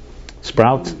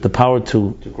sprout, the power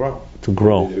to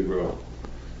grow.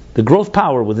 The growth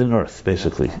power within earth,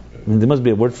 basically. I mean, there must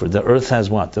be a word for it. The earth has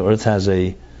what? The earth has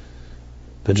a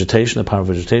vegetation, the power of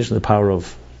vegetation, the power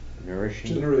of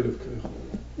nourishing. Generative.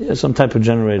 Yeah, some type of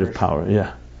generative power.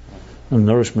 Yeah,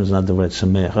 nourishment is not the right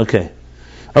sameach.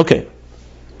 Okay.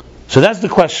 So that's the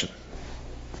question.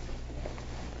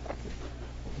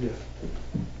 Yeah.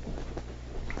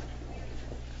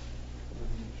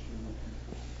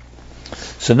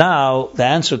 So now the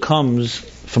answer comes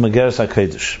from a Geras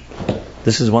HaKodesh.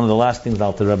 This is one of the last things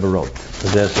that the Rabbi wrote. The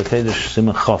Geras HaKodesh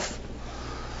Simon Chof.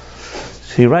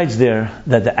 So he writes there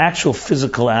that the actual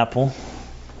physical apple,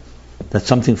 that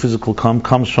something physical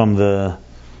comes from the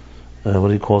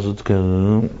what he calls it,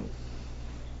 from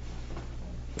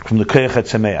the Koyach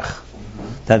HaTzemeach.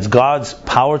 That's God's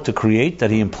power to create, that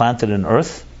He implanted in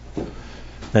earth,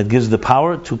 that gives the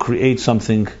power to create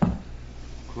something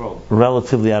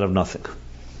relatively out of nothing.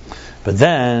 But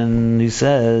then he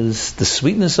says the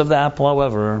sweetness of the apple,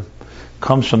 however,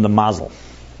 comes from the mazel.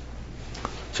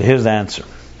 So here's the answer.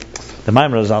 The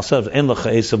Maimar Zal says,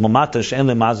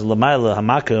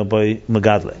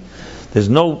 there's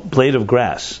no blade of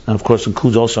grass, and of course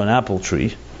includes also an apple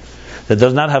tree, that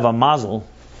does not have a mazel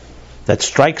that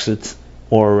strikes it,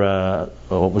 or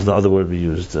what was the other word we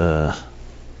used?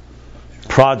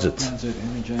 Prods it,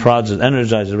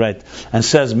 energizes it, right, and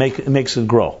says makes it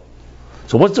grow.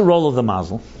 So what's the role of the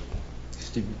mazel?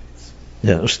 Stimulates.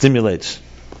 Yeah, it stimulates.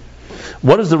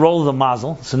 What is the role of the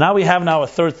mazel? So now we have a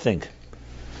third thing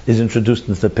is introduced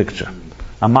into the picture.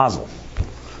 A mazel.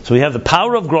 So we have the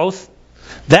power of growth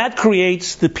that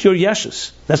creates the pure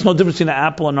yeshus. That's no difference between an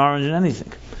apple, an orange, and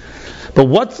anything. But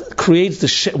what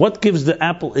creates what gives the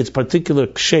apple its particular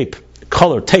shape,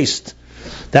 color, taste?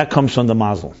 That comes from the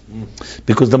mazel,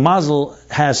 because the mazel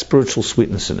has spiritual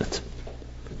sweetness in it.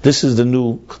 This is the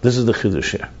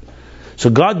chidush here. So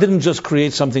God didn't just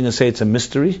create something and say it's a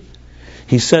mystery.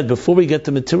 He said before we get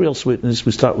to material sweetness,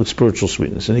 we start with spiritual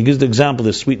sweetness. And he gives the example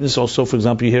of sweetness. Also, for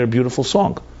example, you hear a beautiful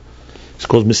song. It's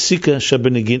called Mesika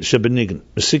Shebenigan.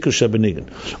 Mesika Shebenigan.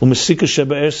 Or Mesika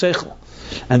Shebe'er Seichel.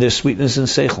 And there's sweetness in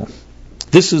Seichel.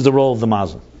 This is the role of the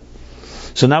mazel.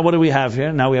 So now what do we have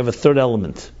here? Now we have a third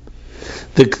element.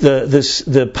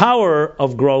 The power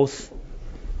of growth,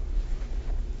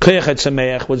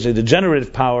 the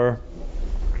generative power,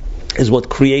 is what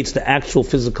creates the actual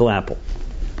physical apple.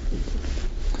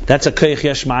 That's a koyach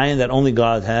yesh ma'ayin that only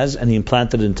God has, and He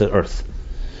implanted it into earth.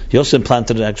 He also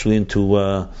implanted it actually into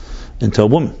a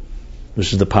woman,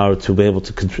 which is the power to be able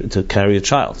to carry a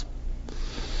child.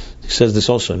 He says this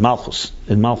also in Malchus,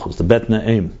 the Bet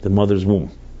Na'im, the mother's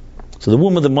womb. So the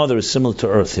womb of the mother is similar to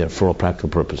earth here for all practical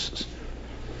purposes.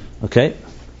 Okay?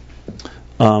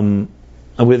 And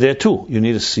we're there too. You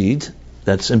need a seed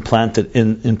that's impregnated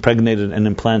and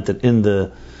implanted in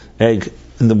the egg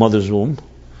in the mother's womb,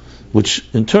 which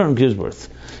in turn gives birth.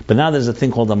 But now there's a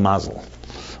thing called a mazel.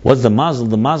 What's the mazel?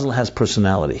 The mazel has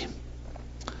personality.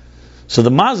 So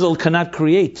the mazel cannot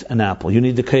create an apple. You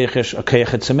need the koyach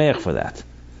tzemech for that,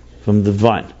 from the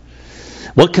vine.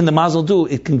 What can the mazel do?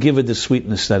 It can give it the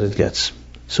sweetness that it gets.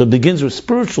 So it begins with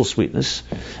spiritual sweetness,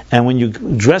 and when you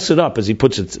dress it up, as he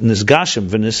puts it, nisgashim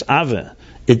v'nisave,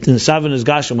 nisave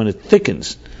nisgashim, when it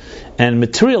thickens and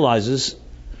materializes,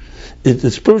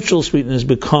 the spiritual sweetness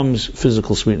becomes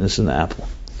physical sweetness in the apple.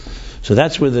 So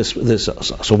that's where this.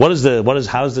 So how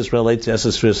does this relate to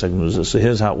Esser Spheres Sagnuza? So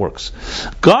here's how it works.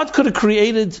 God could have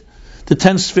created the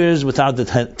 10 spheres without the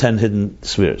 10 hidden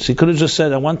spheres. He could have just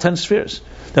said, I want 10 spheres.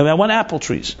 Then I want apple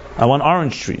trees. I want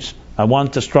orange trees. I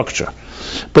want the structure.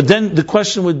 But then the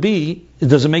question would be,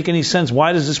 does it make any sense?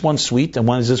 Why is this one sweet and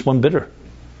why is this one bitter?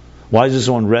 Why is this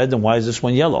one red and why is this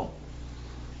one yellow?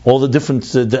 All the different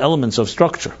the elements of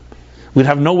structure. We'd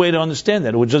have no way to understand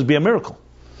that. It would just be a miracle.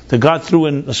 That God threw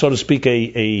in, so to speak,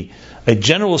 a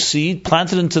general seed,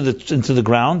 planted into the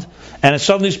ground, and it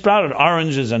suddenly sprouted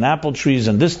oranges and apple trees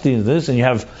and this, and you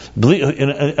have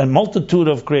a multitude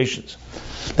of creations.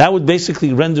 That would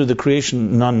basically render the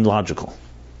creation non-logical.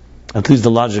 At least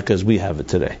the logic as we have it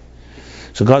today.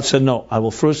 So God said, no, I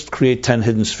will first create 10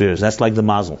 hidden spheres. That's like the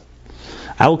mazel.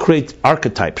 I will create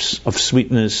archetypes of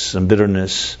sweetness and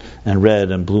bitterness and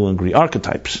red and blue and green.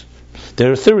 Archetypes.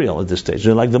 They're ethereal at this stage.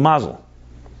 They're like the mazel.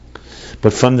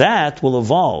 But from that will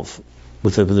evolve,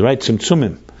 with the right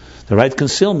tzimtzumim, the right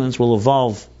concealments will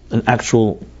evolve an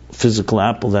actual physical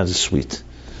apple that is sweet.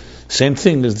 Same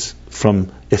thing is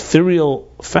from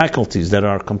ethereal faculties that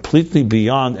are completely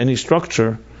beyond any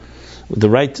structure, with the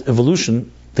right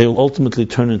evolution, they will ultimately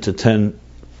turn into 10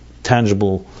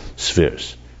 tangible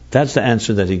spheres. That's the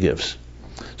answer that he gives.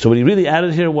 So what he really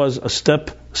added here was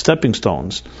stepping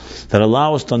stones that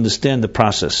allow us to understand the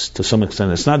process to some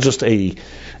extent. It's not just a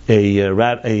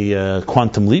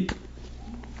quantum leap.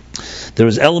 There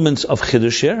is elements of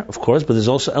Chiddush here, of course, but there's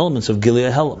also elements of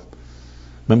Gilead Helam.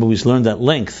 Remember, we learned at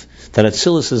length that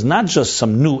Atzilus is not just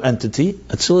some new entity.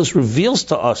 Atzilus reveals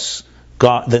to us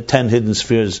God, the 10 hidden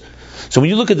spheres. So when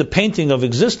you look at the painting of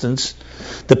existence,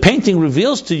 the painting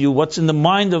reveals to you what's in the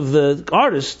mind of the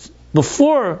artist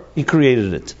before he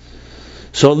created it.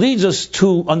 So it leads us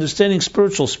to understanding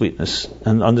spiritual sweetness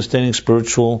and understanding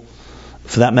spiritual,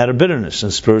 for that matter, bitterness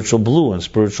and spiritual blue and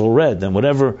spiritual red and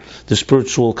whatever the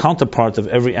spiritual counterpart of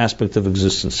every aspect of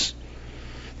existence.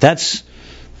 That's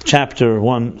chapter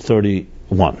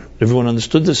 131. Everyone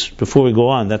understood this? Before we go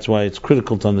on, that's why it's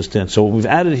critical to understand. So what we've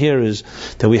added here is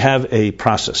that we have a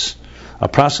process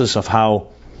of how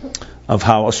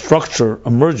a structure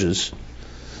emerges.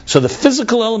 So the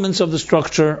physical elements of the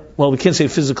structure, well, we can't say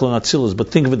physical and atzilus, but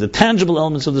think of it, the tangible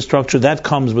elements of the structure, that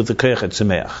comes with the koyach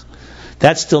etzimeach.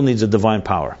 That still needs a divine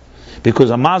power. Because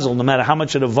a mazel, no matter how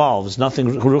much it evolves, nothing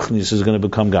ruchnis is going to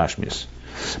become gashmis.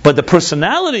 But the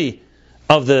personality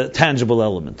of the tangible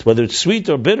element, whether it's sweet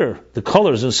or bitter, the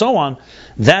colors and so on,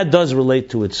 that does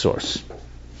relate to its source.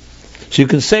 So you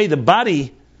can say the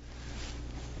body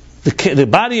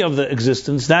of the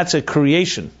existence, that's a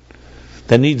creation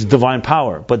that needs divine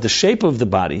power. But the shape of the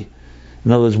body,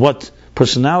 in other words, what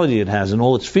personality it has and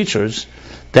all its features,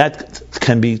 that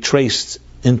can be traced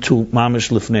into mamish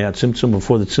lifnei tzimtzum,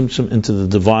 before the tzimtzum, into the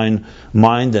divine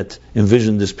mind that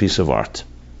envisioned this piece of art.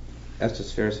 That's the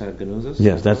spheres and genuzas?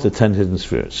 Yes, that's the 10 hidden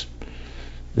spheres.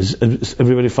 Is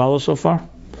everybody follow so far?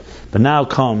 But now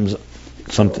comes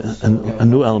something, a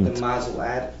new element. The mazel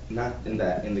add, not in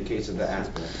the case of the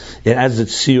apple. It adds the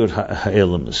tziyur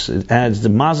ha'elamus. It adds, the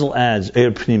mazel adds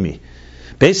er pnimi.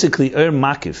 Basically, er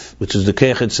makif, which is the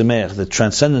koyach etzimeach, the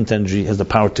transcendent energy, has the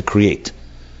power to create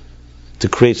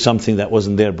something that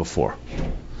wasn't there before.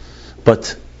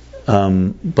 But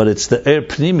it's the er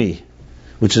pnimi,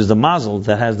 which is the mazel,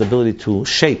 that has the ability to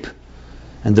shape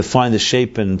and define the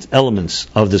shape and elements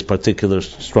of this particular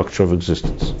structure of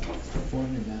existence.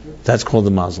 That's called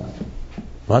the mazel.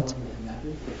 What?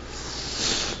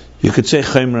 You could say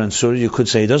chaymer and sur. You could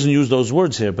say, he doesn't use those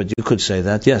words here, but you could say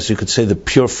that. Yes, you could say the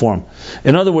pure form.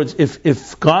 In other words,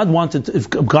 if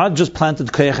God just planted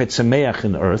koyach etzimeach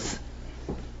in the earth,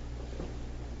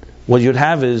 what you'd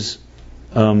have is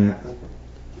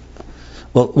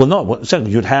what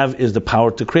you'd have is the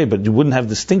power to create, but you wouldn't have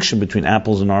distinction between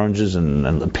apples and oranges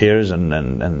and pears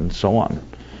and so on,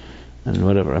 and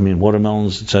whatever. I mean,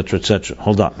 watermelons, etc., etc.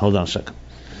 Hold on a second.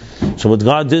 So what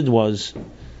God did was,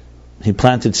 He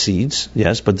planted seeds,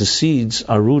 yes, but the seeds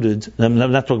are rooted. I'm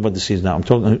not talking about the seeds now. I'm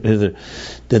talking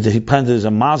that He planted as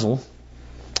a mazel,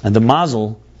 and the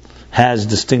mazel has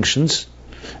distinctions,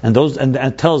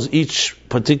 and tells each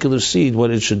particular seed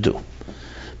what it should do.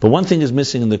 But one thing is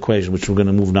missing in the equation, which we're going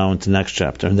to move now into the next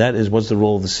chapter, and that is, what's the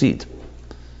role of the seed?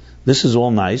 This is all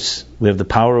nice. We have the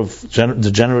power of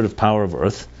the generative power of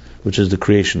earth, which is the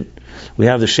creation. We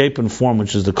have the shape and form,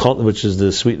 which is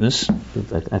the sweetness,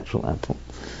 the actual apple,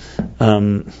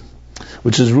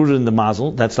 which is rooted in the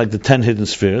mazel. That's like the 10 hidden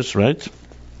spheres, right?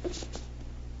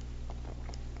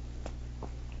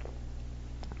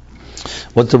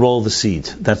 What's the role of the seed?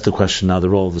 That's the question now, the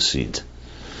role of the seed.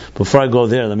 Before I go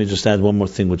there, let me just add one more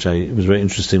thing, which was very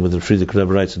interesting with the Friedrich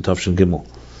Rebbe writes in Tafshin Gimel.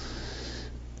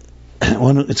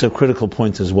 It's a critical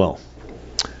point as well.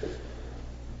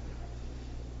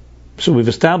 So we've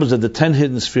established that the 10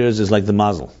 hidden spheres is like the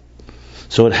mazel.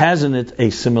 So it has in it a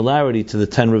similarity to the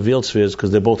 10 revealed spheres,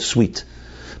 because they're both sweet.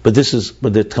 But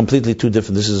they're completely two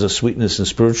different. This is a sweetness in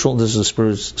spiritual, this is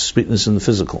a sweetness in the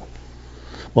physical.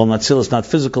 Well, Natzil is not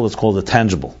physical, it's called a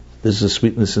tangible. This is a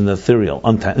sweetness in the ethereal,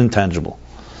 intangible.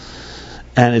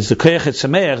 And it's the koyach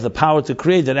etzimeach, the power to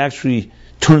create, that actually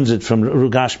turns it from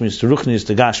gashmis to ruchnis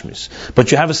to gashmis.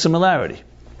 But you have a similarity.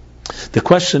 The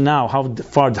question now,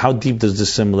 how deep does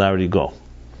this similarity go?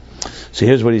 So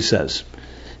here's what he says.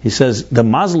 He says, the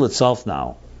mazel itself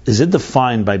now, is it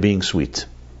defined by being sweet?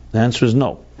 The answer is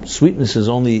no. Sweetness is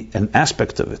only an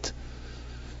aspect of it.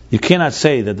 You cannot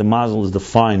say that the mazel is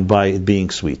defined by it being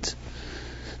sweet.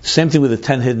 Same thing with the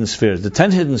 10 hidden spheres. The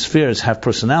 10 hidden spheres have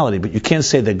personality, but you can't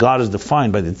say that God is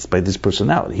defined by this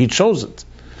personality. He chose it.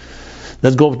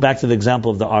 Let's go back to the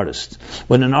example of the artist.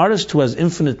 When an artist who has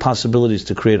infinite possibilities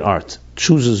to create art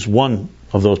chooses one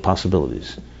of those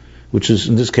possibilities, which is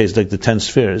in this case like the 10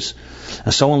 spheres,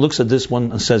 and someone looks at this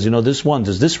one and says, this one,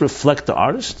 does this reflect the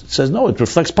artist? It says, no, it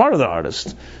reflects part of the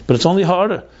artist, but it's only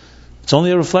harder. It's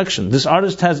only a reflection. This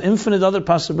artist has infinite other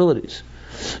possibilities.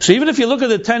 So even if you look at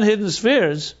the 10 hidden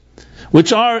spheres,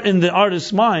 which are in the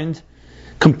artist's mind,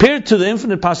 compared to the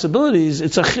infinite possibilities,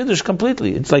 it's a chiddush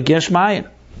completely. It's like yesh ma'ayin.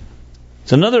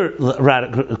 It's another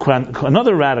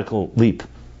radical leap.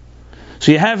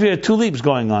 So you have here 2 leaps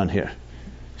going on here.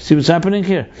 See what's happening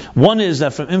here? One is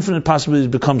that from infinite possibilities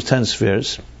becomes 10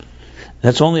 spheres.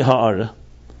 That's only ha'ara.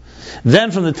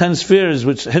 Then from the 10 spheres,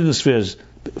 which hidden spheres,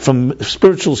 from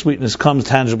spiritual sweetness comes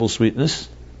tangible sweetness.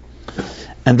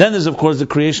 And then there's of course the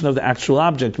creation of the actual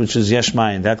object, which is yesh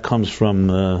ma'ayin. That comes from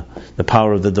the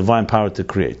power of the divine power to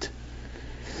create.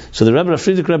 So the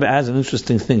Friedrich Rebbe adds an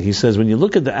interesting thing. He says when you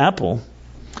look at the apple,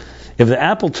 if the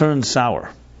apple turns sour,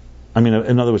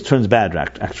 in other words, turns bad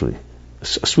actually, a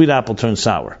sweet apple turns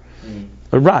sour,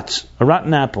 a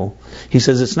rotten apple, he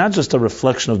says it's not just a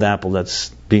reflection of the apple that's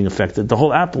being affected. The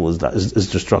whole apple is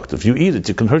destructive. You eat it,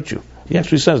 it can hurt you. He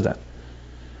actually says that.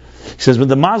 He says, with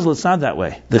the mazel, it's not that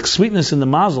way. The sweetness in the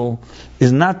mazel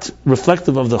is not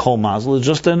reflective of the whole mazel. It's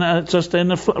just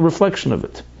a reflection of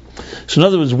it. So in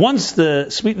other words, once the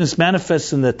sweetness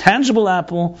manifests in the tangible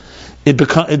apple, it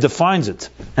defines it,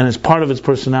 and it's part of its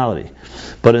personality.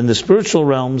 But in the spiritual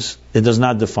realms, it does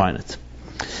not define it.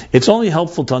 It's only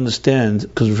helpful to understand,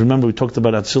 because remember we talked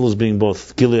about Atzilus being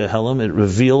both Gilia Helam, it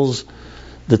reveals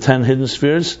the 10 hidden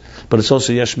spheres, but it's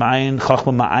also Yesh Ma'ayin,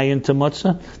 Chachma Ma'ayin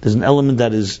Temotza. There's an element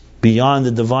that is beyond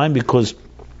the divine, because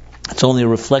it's only a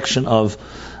reflection of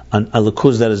a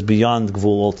Lakuz that is beyond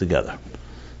Gvul altogether.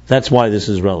 That's why this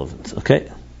is relevant.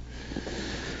 Okay?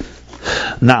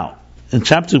 Now, in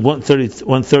chapter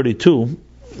 132,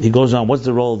 he goes on, what's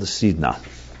the role of the seed now?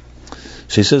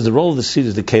 So he says the role of the seed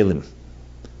is the Kalim.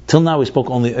 Till now we spoke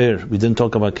only we didn't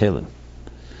talk about Kalim.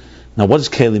 Now what does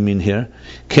Kalim mean here?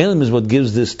 Kalim is what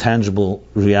gives this tangible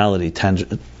reality,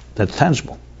 that's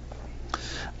tangible.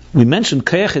 We mentioned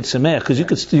Kayach et Semech because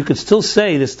you could still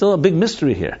say there's still a big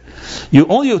mystery here.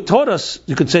 All you taught us,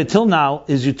 you could say till now,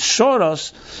 is you showed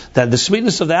us that the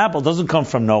sweetness of the apple doesn't come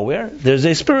from nowhere. There's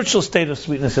a spiritual state of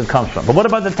sweetness that comes from. But what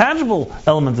about the tangible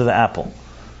element of the apple?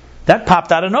 That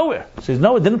popped out of nowhere. He says,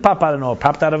 no, it didn't pop out of nowhere. It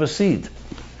popped out of a seed.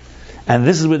 And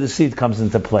this is where the seed comes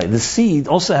into play. The seed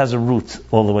also has a root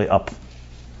all the way up.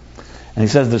 And he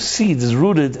says the seed is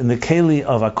rooted in the Keli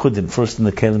of Akudim, first in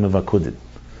the Kelim of Akudim.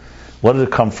 What did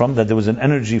it come from? That there was an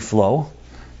energy flow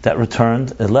that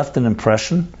returned, it left an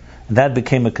impression, and that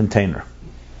became a container.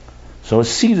 So a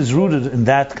seed is rooted in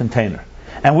that container.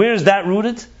 And where is that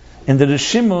rooted? In the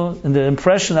Rishimu, in the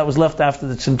impression that was left after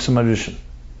the Tzimtzum HaRishon.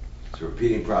 It's a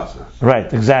repeating process.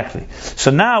 Right, exactly. So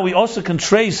now we also can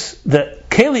trace the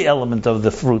Keli element of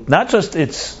the fruit, not just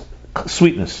its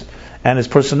sweetness and its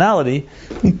personality,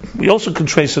 we also can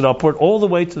trace it upward all the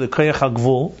way to the Koyach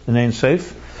HaGvul in Ein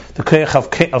Sof, the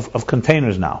Koyach of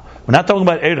containers now. We're not talking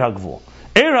about Eir HaGvul.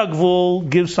 Eir HaGvul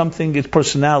gives something its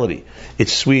personality.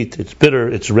 It's sweet, it's bitter,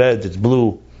 it's red, it's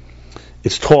blue,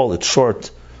 it's tall, it's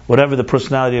short, whatever the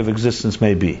personality of existence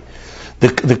may be. The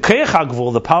Koyach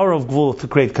HaGvul, the power of Gvul to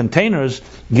create containers,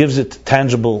 gives it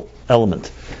tangible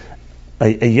element.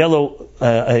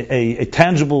 A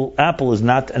tangible apple is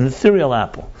not an ethereal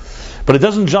apple. But it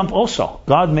doesn't jump also.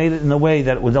 God made it in a way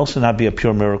that it would also not be a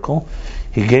pure miracle.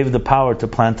 He gave the power to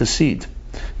plant the seed.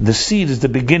 The seed is the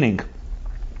beginning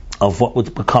of what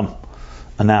would become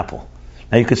an apple.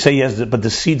 Now you could say, yes, but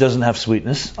the seed doesn't have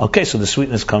sweetness. Okay, so the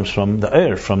sweetness comes from the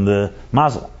air, from the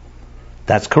mazel.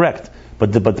 That's correct.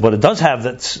 But what it does have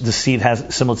that the seed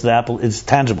has, similar to the apple, is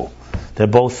tangible. They're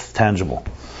both tangible.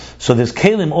 So there's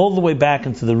kalim all the way back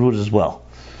into the root as well.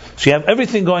 So you have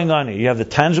everything going on here. You have the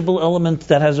tangible element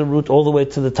that has a root all the way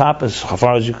to the top, as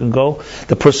far as you can go.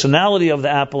 The personality of the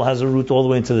apple has a root all the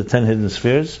way into the 10 hidden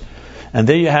spheres. And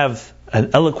there you have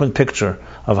an eloquent picture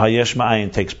of how Yesh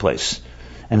Ma'ayin takes place.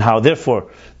 And how,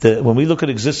 therefore, when we look at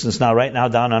existence now, right now,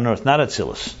 down on earth, not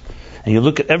Atzilus, and you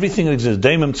look at everything that exists,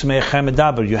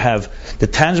 you have the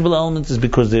tangible elements is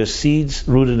because they're seeds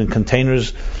rooted in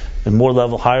containers, and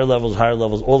higher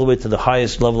levels, all the way to the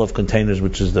highest level of containers,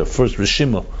 which is the first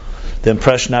Rishimu, the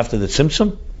impression after the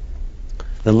Tzimtzum,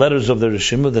 the letters of the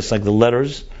Rishimu, that's like the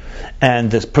letters, and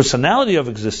the personality of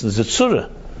existence, the Tzura,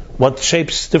 what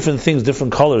shapes different things,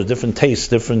 different colors, different tastes,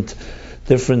 different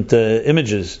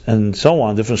images, and so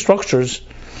on, different structures,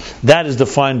 that is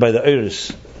defined by the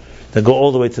iris that go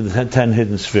all the way to the 10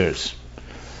 hidden spheres.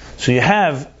 So you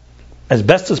have, as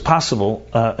best as possible,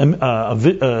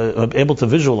 able to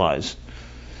visualize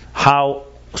how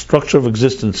structure of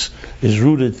existence is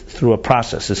rooted through a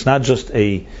process. It's not just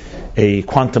a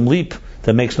quantum leap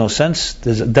that makes no sense.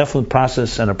 There's a definite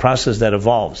process, and a process that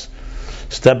evolves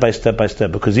step by step by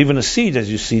step. Because even a seed, as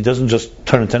you see, doesn't just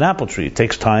turn into an apple tree. It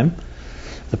takes time.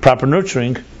 The proper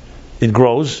nurturing, it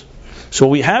grows. So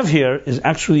what we have here is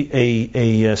actually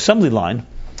a assembly line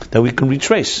that we can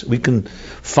retrace. We can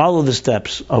follow the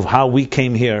steps of how we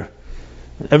came here.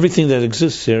 Everything that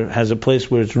exists here has a place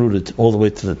where it's rooted all the way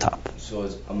to the top. So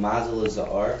a mazel is the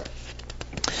R?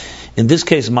 In this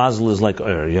case, mazel is like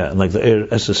air, yeah, like the air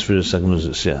esospheres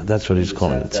agnosis, yeah, that's what he's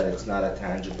calling it. That it's not a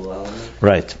tangible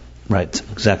element? Right,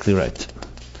 exactly right.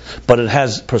 But it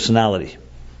has personality,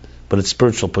 but it's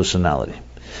spiritual personality.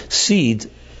 Seed,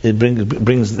 it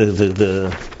brings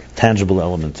the tangible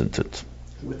element into it.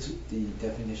 What's the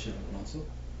definition of mazel?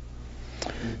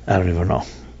 I don't even know.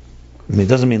 I mean, it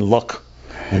doesn't mean luck.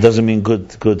 It doesn't mean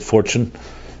good fortune.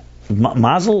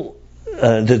 Mazel,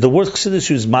 the word Chassidus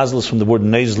uses mazel is from the word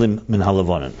nezlim min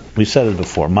halavonin. We said it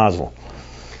before. Mazel.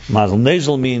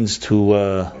 Nezel means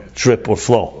to drip or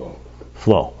flow.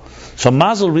 So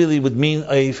mazel really would mean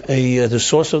the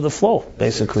source of the flow,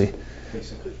 basically.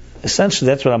 Essentially,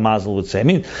 that's what a mazel would say. I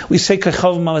mean, we say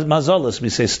kachav mazalis. We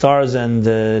say stars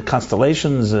and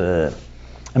constellations. I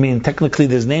mean, technically,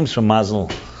 there's names for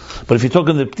mazel. But if you talk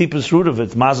in the deepest root of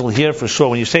it, mazel here for sure.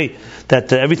 When you say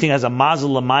that everything has a mazel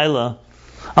lamaila,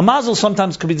 a mazel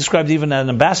sometimes could be described even as an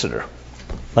ambassador,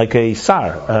 like a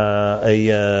sar, like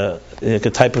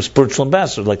a type of spiritual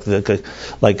ambassador, like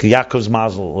Yaakov's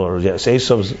mazel or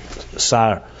Esav's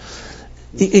sar.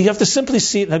 You have to simply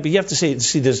see it. You have to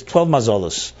see there's 12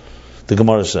 mazalas. The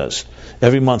Gemara says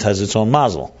every month has its own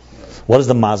mazel. What is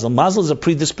the mazel? Mazel is a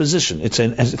predisposition.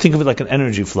 Think of it like an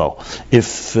energy flow.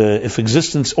 If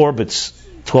existence orbits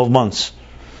 12 months,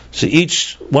 so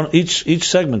each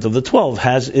segment of the 12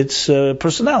 has its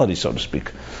personality, so to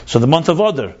speak. So the month of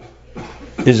Adar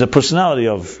is a personality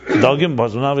of dagim,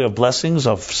 personality of blessings,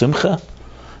 of simcha.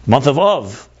 The month of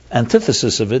Av,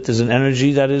 antithesis of it, is an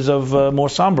energy that is of more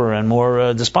somber and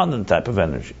more despondent type of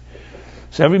energy.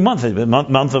 So every month of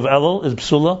Elul is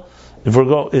Psula.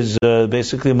 Virgo is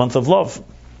basically a month of love.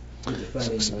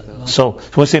 So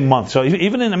when I say month, so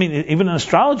even in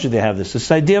astrology they have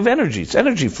this idea of energy. It's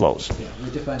energy flows.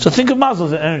 So think of mazel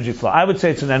as an energy flow. I would say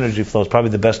it's an energy flow. It's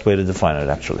probably the best way to define it,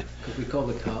 actually. Could we call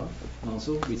the kav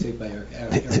mazel? We take by our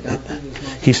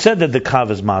He said that the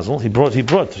kav is mazel. He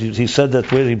said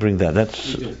that. Where did he bring that?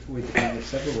 That's. We define it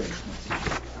several ways.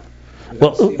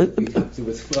 Well,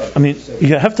 I mean,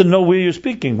 you have to know where you're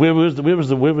speaking. Where was the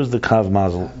kav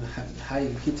mazel?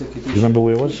 You remember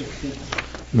where it was?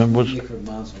 Remember what?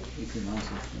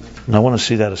 I want to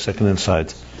see that a second inside.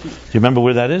 Do you remember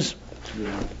where that is? I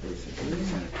think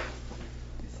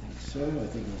so. I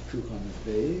think it's proof on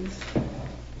the Beis.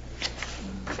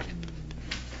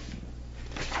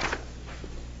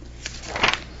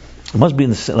 It must be in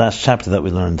the last chapter that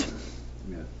we learned.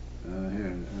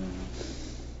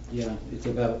 Yeah, it's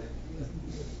about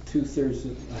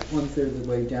 2/3, 1/3 of the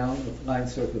way down. The line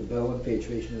starts with bow and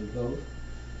patriation of bow.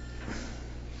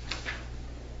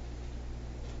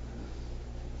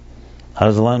 How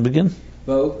does the line begin?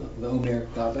 Bow, the Omer,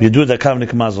 Kava. You do the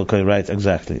Kavnik Mazel, okay, right,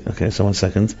 exactly. Okay, so 1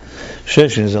 second. So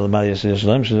the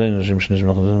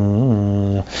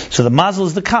Mazel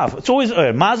is the Kav. It's always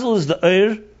Ur. Mazel is the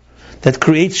Ur that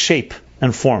creates shape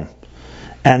and form.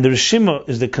 And the Rishima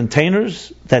is the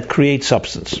containers that create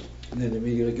substance. And then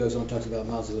immediately goes on, talks about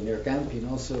Mazel and Eric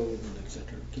Anpin also,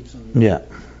 etc. Keeps on. Yeah,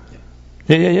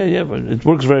 but it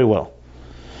works very well.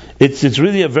 It's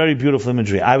really a very beautiful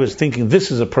imagery. I was thinking this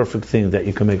is a perfect thing that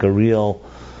you can make a real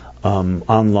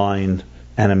online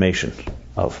animation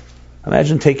of.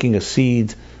 Imagine taking a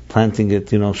seed, planting it,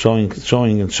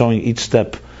 showing each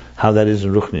step how that is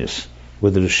in Ruchnius,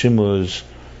 where the Rishima is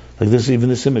like this. Even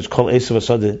this image called Esav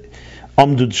Asad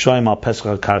Amdud Shoim al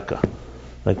Pesach Karka,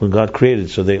 like when God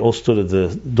created, so they all stood at the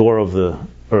door of the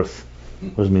earth.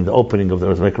 What does it mean? The opening of the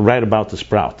earth, like right about to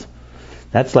sprout.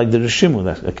 That's like the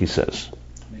Rishima, like he says.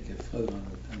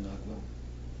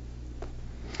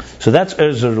 So that's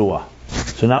Er Zerua.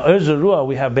 So now Er Zerua,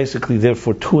 we have basically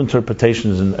therefore two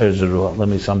interpretations in Er Zerua. Let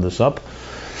me sum this up.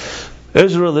 Er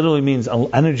Zerua literally means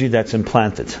energy that's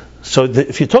implanted. So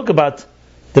if you talk about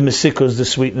the Mesikus, the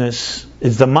sweetness,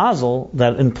 it's the mazel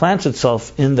that implants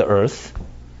itself in the earth,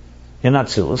 in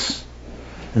Atzilus,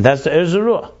 and that's the Er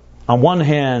Zerua. On one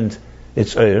hand,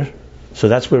 it's Eir, so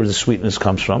that's where the sweetness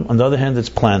comes from. On the other hand, it's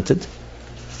planted.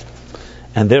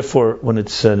 And therefore, when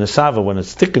it's Nesava, when it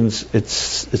thickens,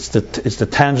 it's the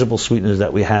tangible sweetness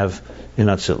that we have in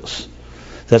Atzilus.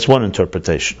 That's one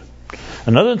interpretation.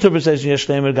 Another interpretation,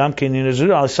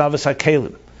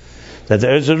 that the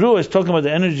Erzeru is talking about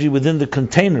the energy within the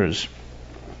containers,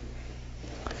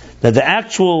 that the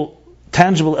actual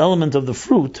tangible element of the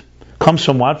fruit comes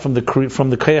from what? From the Koyach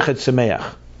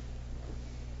Semeach.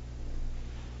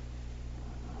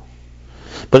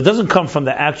 But it doesn't come from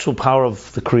the actual power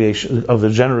of the creation, of the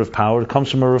generative power. It comes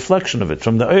from a reflection of it,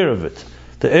 from the air of it,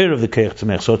 the air of the Koyach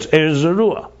Semeach. So it's Eir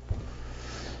Zerua.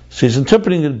 So he's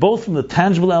interpreting it both from the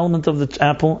tangible element of the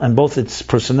apple and both its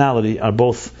personality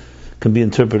can be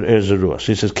interpreted Eir Zerua. So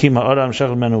he says, Kima Oram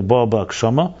Shechel Menu Bo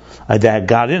Ba'Kshama Adeh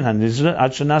Garin HaNizra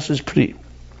Ad Shenas is Pri.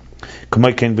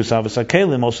 Kamay Ken B'Savas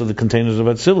HaKelim, also the containers of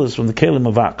Atzilus from the Kelim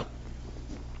of Ak.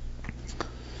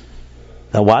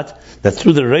 Now what? That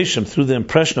through the Reshim, through the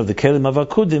impression of the Kelim of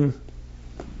Akudim,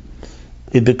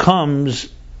 it becomes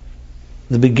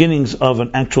the beginnings of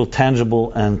an actual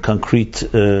tangible and concrete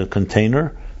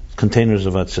containers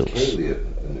of Atzilus.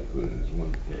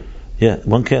 Yeah,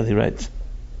 one Keli, right.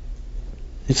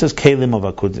 He says Kelim of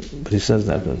Akudim, but he says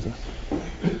that.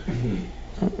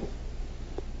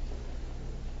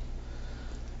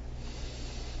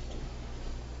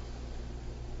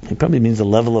 He probably means the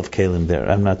level of Kelim there.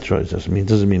 I'm not sure. It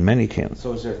doesn't mean many Kelim.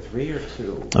 So is there 3 or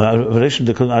 2?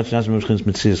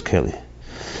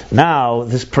 Now,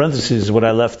 this parenthesis is what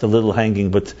I left a little hanging,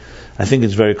 but I think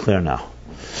it's very clear now.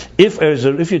 If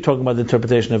you're talking about the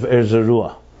interpretation of Eir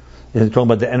Zerua, you're talking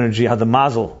about the energy, how the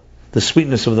mazel, the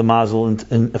sweetness of the mazel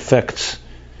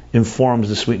informs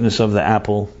the sweetness of the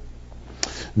apple,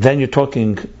 then you're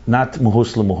talking not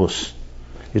muhus l'muhus.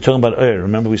 You're talking about Eir.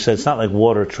 Remember we said it's not like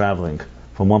water traveling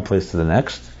from one place to the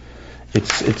next.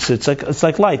 It's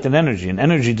like light and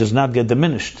energy does not get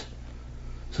diminished.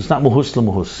 So it's not muhus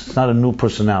l'muhus. It's not a new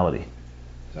personality.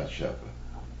 It's not shefa.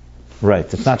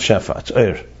 Right, it's not shefa, it's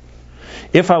Eir.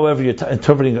 If, however, you're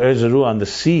interpreting Eir Zerua on the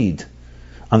seed,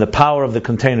 on the power of the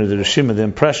container, the reshima, the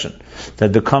impression,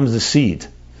 that becomes the seed,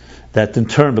 that in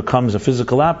turn becomes a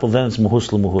physical apple, then it's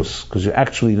muhus l'muhus, because you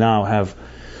actually now have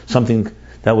something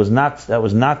that was not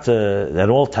at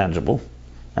all tangible,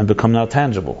 and become now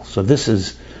tangible. So this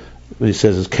is what he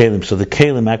says is Kelim. So the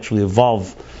Kelim actually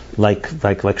evolve like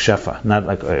shefa, not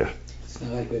like Eir. It's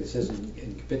not like what it says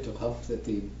in Kapitel Haf that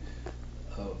the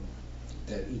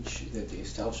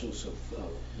estalshus of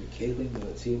the Kelim, the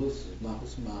Atzilus,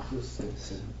 Machus,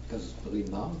 because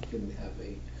Blimah can have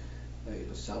a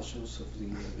estalshus of the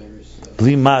various.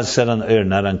 Blimah is said on Eir,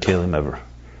 not on Kelim ever.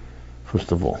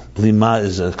 First of all, Blimah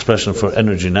is an expression for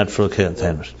energy, not for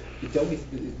containers.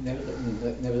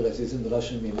 Nevertheless, isn't the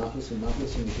Russian Machus and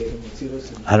Machus and the Kelim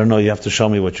Atzilus? I don't know. You have to show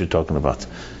me what you're talking about.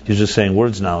 You're just saying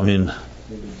words now. I mean,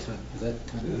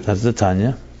 that's the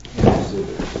Tanya.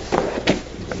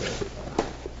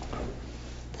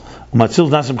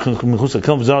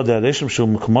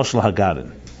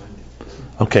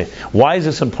 Okay, why is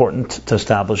this important to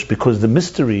establish? Because the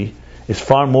mystery is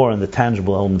far more in the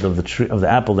tangible element of the tree, of the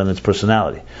apple, than its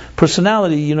personality.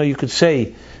 Personality, you could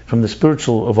say from the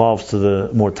spiritual evolves to the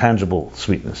more tangible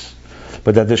sweetness,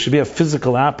 but that there should be a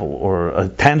physical apple or a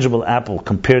tangible apple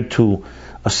compared to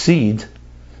a seed,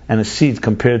 and a seed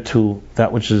compared to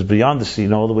that which is beyond the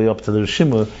seed, all the way up to the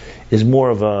reshima, is more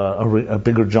of a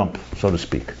bigger jump, so to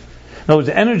speak. In other words,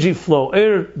 the energy flow,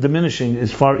 air diminishing,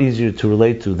 is far easier to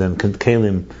relate to than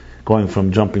Kelim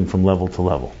jumping from level to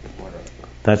level.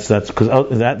 That's because at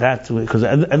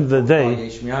the end of the day,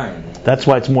 that's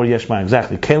why it's more yeshmayin.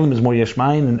 Exactly, Kelim is more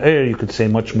yeshmayin, and air you could say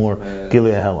much more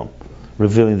gilei helam,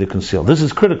 revealing the concealed. This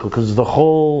is critical because the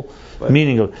whole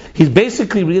meaning of he's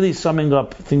basically really summing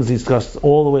up things he discussed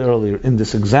all the way earlier in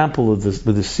this example of this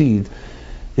with the seed.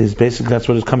 Is basically that's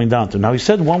what it's coming down to. Now he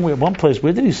said one place.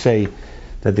 Where did he say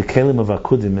that the Kelim of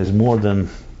Akudim is more than?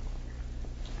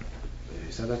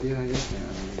 He said that we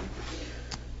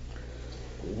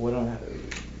don't have.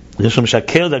 Yesham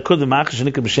Shakel that Akudim Machash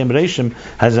Nikah B'Shem Reishim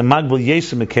has a magbul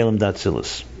Yesem Kelim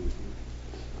Datzilis.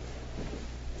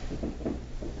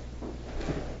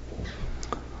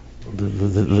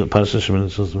 The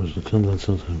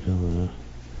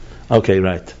okay,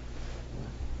 right.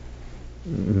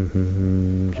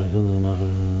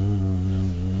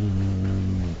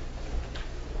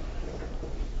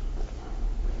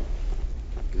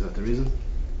 Is that the reason?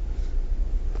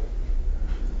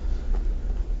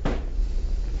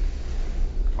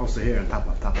 Also here on top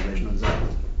of Reish Nun Zeh.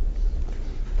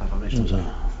 Top of Reish Nun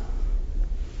Zeh.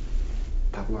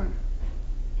 Top line.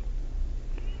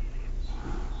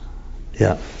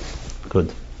 Yeah. Good.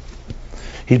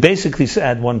 He basically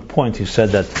said at one point, he said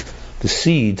that the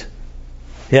seed,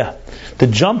 the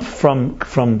jump from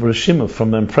Rishima,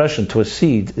 from the impression to a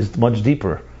seed, is much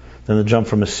deeper than the jump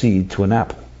from a seed to an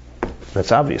apple.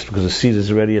 That's obvious, because a seed is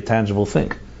already a tangible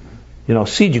thing.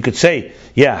 Seed, you could say,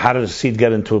 how does a seed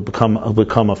get into become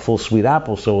a full sweet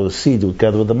apple? So the seed,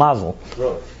 together with the mazel,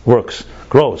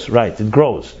 grows, right? It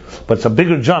grows, but it's a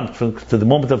bigger jump to the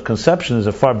moment of conception. Is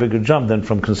a far bigger jump than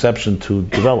from conception to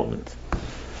development.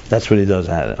 That's what he does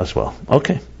as well.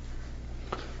 Okay,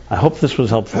 I hope this was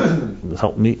helpful. It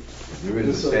helped me. You're in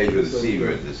the stage where the seed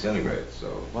where it disintegrates.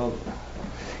 So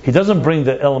he doesn't bring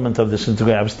the element of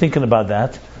disintegration. I was thinking about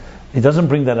that. He doesn't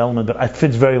bring that element, but it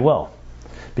fits very well.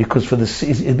 Because for the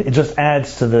seed, it just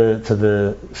adds to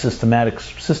the systematic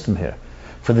system here.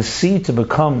 For the seed to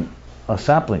become a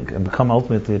sapling and become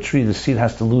ultimately a tree, the seed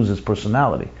has to lose its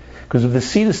personality. Because if the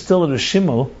seed is still a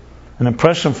Rishimu, an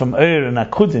impression from Eir and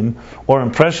Akudim, or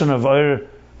impression of Eir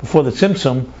before the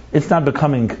Tzimtzum, it's not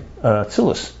becoming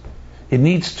Tzilus.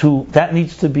 That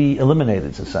needs to be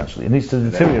eliminated, essentially. It needs to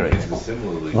deteriorate.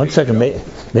 One second,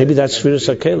 maybe that's Shviras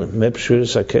HaKelim. Maybe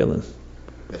Shviras HaKelim.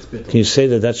 Can you say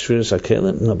that that's Shviras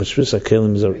HaKelim? No, but Shviras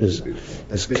HaKelim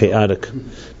is chaotic.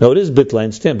 No, it is Bitla, I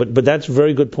understand, but that's a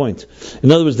very good point. In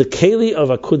other words, the Keli of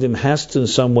Akudim has to in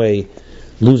some way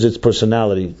lose its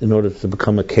personality in order to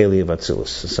become a Keli of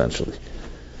Atzilus, essentially.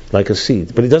 Like a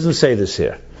seed. But he doesn't say this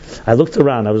here. I looked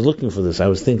around, I was looking for this. I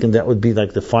was thinking that would be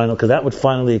like the final, because that would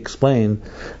finally explain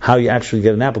how you actually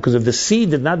get an apple. Because if the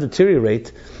seed did not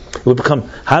deteriorate, it would become,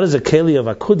 how does a Keli of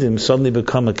Akudim suddenly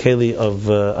become a Keli of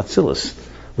Atzilus?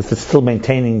 With it still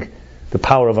maintaining the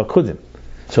power of Akudim.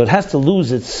 So it has to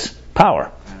lose its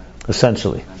power,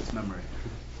 essentially.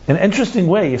 In an interesting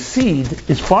way, a seed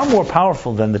is far more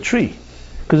powerful than the tree.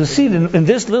 Because a seed, in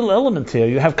this little element here,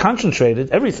 you have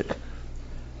concentrated everything.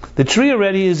 The tree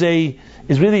already is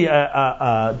really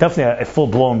definitely a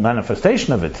full-blown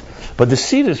manifestation of it. But the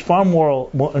seed is far more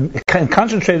in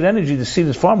concentrated energy, the seed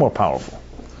is far more powerful.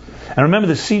 And remember,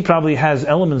 the seed probably has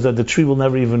elements that the tree will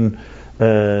never even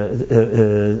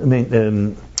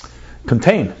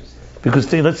contain,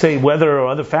 because let's say weather or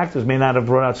other factors may not have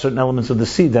brought out certain elements of the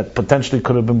seed that potentially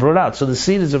could have been brought out. So the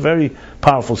seed is a very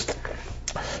powerful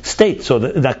state. So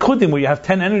that kudim, where you have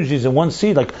 10 energies in one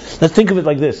seed, like let's think of it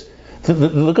like this: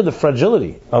 look at the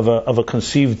fragility of a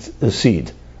conceived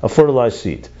seed, a fertilized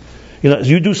seed.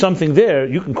 You do something there,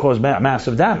 you can cause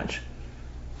massive damage,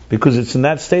 because it's in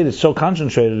that state. It's so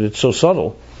concentrated, it's so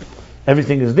subtle.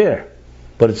 Everything is there,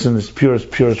 but it's in its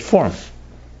purest form.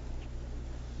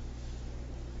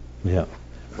 Yeah.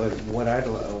 But what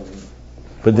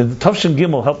But the Tavshin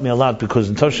Gimel helped me a lot, because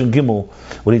in Tavshin Gimel,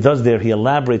 what he does there, he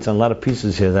elaborates on a lot of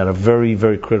pieces here that are very,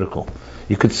 very critical.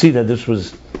 You could see that this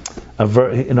was a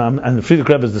very, and the Friedrich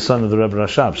Rebbe is the son of the Rebbe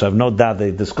Rashab, so I have no doubt they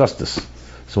discussed this.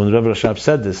 So when the Rebbe Rashab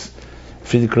said this,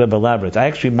 Friedrich Rebbe elaborates. I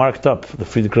actually marked up the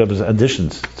Friedrich Rebbe's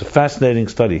additions. It's a fascinating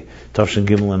study, Tavshin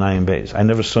Gimel and Ayin Beis. I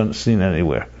never seen it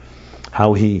anywhere.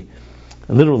 How he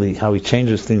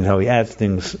changes things, how he adds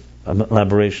things,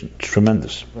 elaboration. It's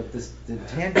tremendous. But the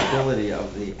tangibility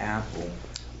of the apple,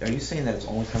 are you saying that it's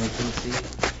only coming from the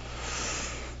seed?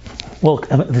 Well,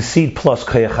 the seed plus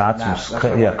koyach atzmus,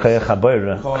 koyach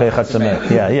habayra, koyach hatzamech.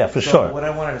 Yeah, for sure. What I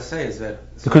wanted to say is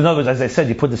that, because in other words, as I said,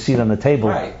 you put the seed on the table,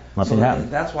 right. Nothing happens.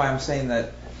 That's why I'm saying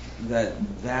that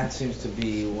seems to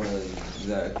be one of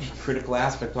the critical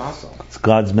aspect also. It's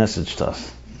God's message to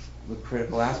us. The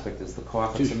critical aspect is the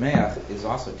koach tzmeach is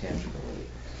also tangibility.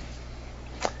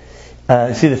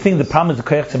 See, the problem with the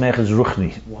koyach tzmeach is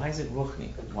ruchni. Why is it ruchni?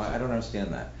 I don't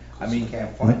understand that. I mean,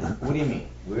 what do you mean?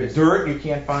 Dirt you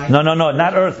can't find? No,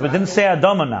 not earth. We didn't say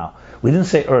Adama now. We didn't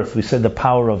say earth. We said the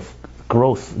power of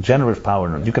growth, generative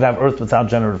power. You could have earth without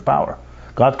generative power.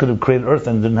 God could have created earth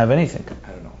and didn't have anything. I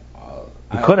don't know.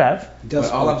 He could have.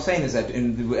 But all I'm saying is that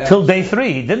till day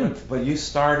 3, he didn't. But you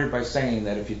started by saying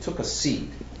that if you took a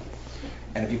seed,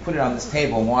 and if you put it on this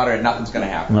table and water it, nothing's going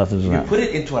to happen. Nothing's going to happen. You put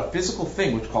it into a physical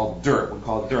thing, which we call dirt.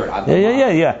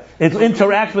 Yeah. It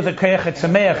interacts with the koyach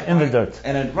tzmeach in the dirt.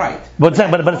 And right. But it's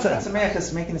tzmeach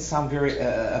is making it sound very. You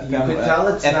could tell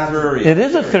it's ethereal. It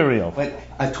is ethereal.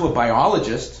 But to a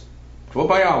biologist,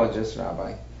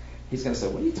 Rabbi, he's going to say,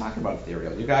 "What are you talking about,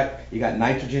 ethereal? You got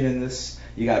nitrogen in this.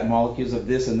 You got molecules of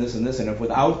this and this and this, and if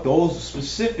without those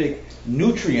specific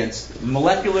nutrients,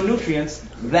 molecular nutrients,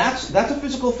 that's a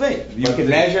physical thing. You can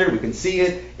measure it, we can see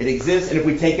it, it exists, and if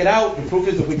we take it out, the proof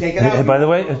is if we take it out. By the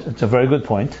way, it's a very good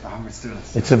point.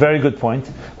 It's a very good point,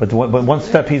 but one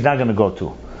step he's not going to go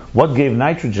to. What gave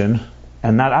nitrogen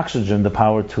and not oxygen the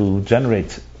power to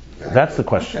generate That's the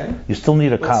question. Okay. You still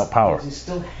need a power. Does he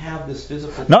still have this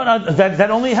physical? No,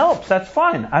 that only helps. That's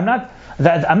fine. I'm not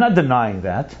denying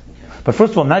that. But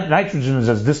first of all, nitrogen is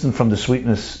as distant from the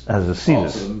sweetness as the seed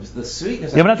is. So the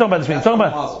sweetness. Yeah, we're not talking about the sweetness. Talking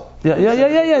about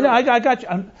yeah. No, I got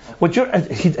you.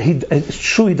 It's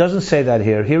true. He doesn't say that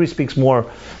here. Here he speaks more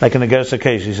like in the Gersa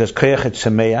case. He says koyach et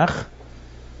semeach,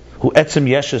 hu etzem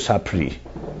yeshes hapri.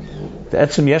 The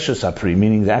etzem yeshes hapri,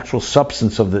 meaning the actual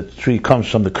substance of the tree, comes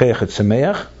from the koyach et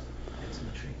semeach.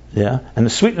 Yeah, and the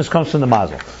sweetness comes from the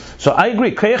mazel. So I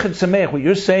agree. Koyach et semeach. What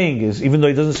you're saying is, even though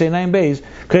he doesn't say nine Beis,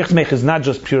 koyach semeach is not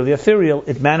just purely ethereal.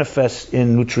 It manifests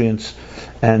in nutrients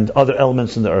and other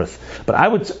elements in the earth. But I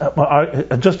would,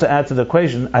 just to add to the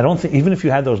equation, I don't think, even if you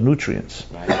had those nutrients,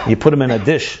 you put them in a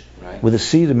dish with a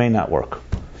seed, it may not work.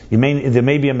 There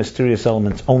may be a mysterious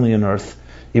element only in earth,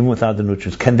 even without the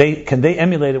nutrients. Can they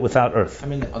emulate it without earth? I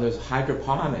mean, there's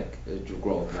hydroponic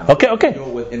growth now. Okay. You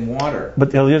do it in water.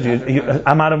 But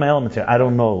I'm out of my element here. I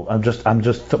don't know. I'm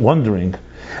just wondering.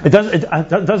 It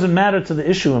doesn't matter to the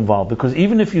issue involved, because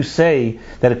even if you say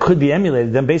that it could be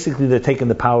emulated, then basically they're taking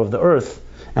the power of the earth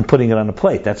and putting it on a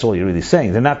plate. That's all you're really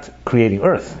saying. They're not creating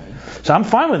earth. So I'm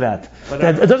fine with that.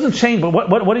 It doesn't change. But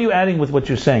what are you adding with what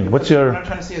you're saying? What I'm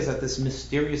trying to say is that this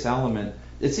mysterious element.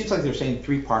 It seems like they're saying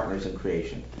three partners in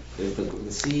creation. There's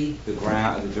the seed, the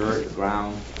ground, the dirt, the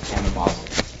ground, and the muzzle.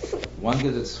 One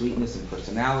gives it sweetness and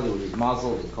personality, which is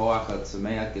muzzle. The koach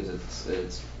hatzameach gives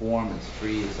its form, its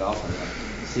tree itself, and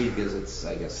the seed gives its,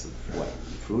 I guess, the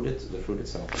fruit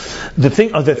itself. Let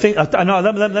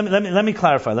me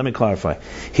clarify.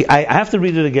 I have to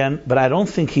read it again, but I don't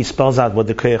think he spells out what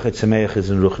the koach hatzameach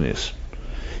is in Ruchnius.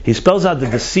 He spells out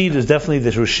that the seed is definitely the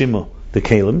Rishima, the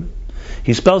Kalim.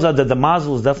 He spells out that the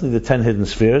mazel is definitely the 10 hidden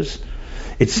spheres.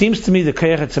 It seems to me the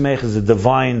koyach hatzameach is a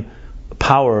divine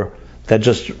power that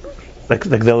just, like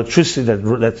the electricity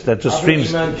that just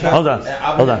streams. Hold on.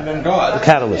 The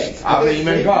catalyst.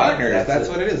 That's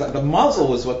what it is. The muzzle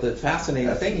was what the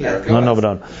fascinating thing here. No,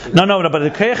 but the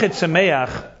koyach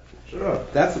hatzameach. Sure,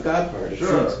 that's the God part.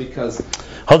 Sure, because.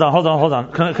 Hold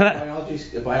on.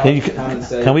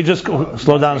 Can we just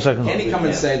slow down a second? Can he come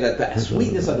and say that the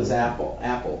sweetness of his apple,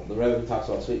 the Rabbi talks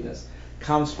about sweetness,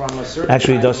 comes from a certain.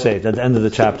 Actually, he does say it at the end of the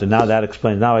chapter. Now that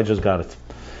explains. Now I just got it.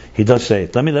 He does say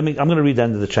it. Let me. I'm going to read the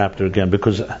end of the chapter again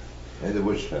because. And the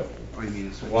which chapter?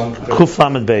 Kuf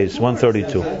Lamed Beis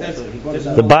 132.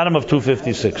 The bottom of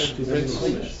 256.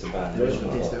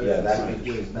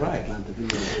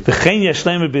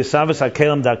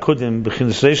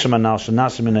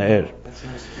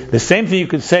 The same thing you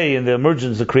could say in the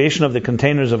emergence, the creation of the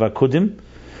containers of Akudim,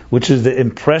 which is the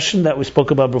impression that we spoke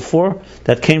about before,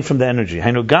 that came from the energy.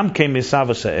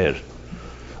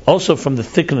 Also from the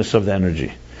thickness of the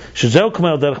energy. The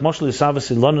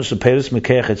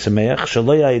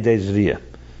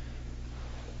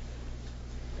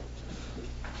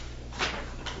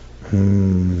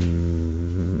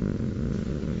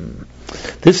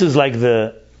This is like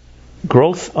the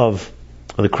growth of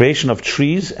the creation of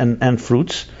trees and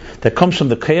fruits that comes from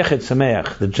the koyach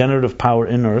hatzameach, the generative power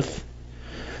in earth,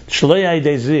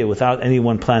 without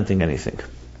anyone planting anything.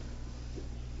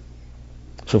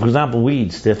 So, for example,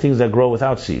 weeds, they're things that grow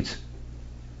without seeds.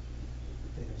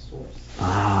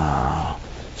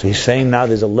 So he's saying now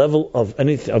there's a level of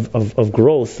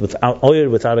growth without oir,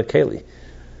 without a keli.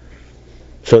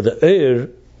 So the oir,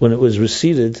 when it was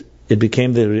receded, it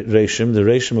became the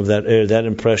reshim of that oir, that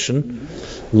impression,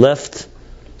 left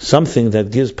something that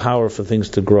gives power for things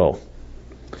to grow.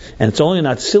 And it's only in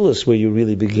Atzilus where you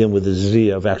really begin with the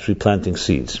zriya of actually planting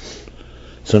seeds.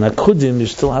 So in Akudim you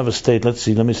still have a state.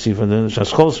 Let me see from the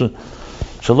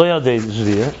Shaloya de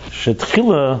zriya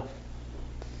shetchila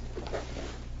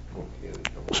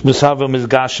misava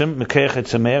mizgashim mekech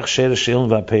etzameach sheresh sheil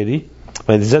v'aperi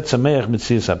v'zet tzameach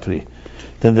mitzias apri.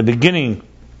 Then the beginning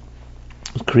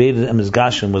created a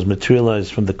mizgashim was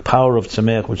materialized from the power of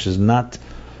tzameach, which is not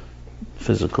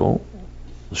physical.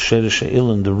 Sheresh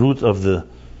sheil, the root of the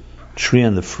tree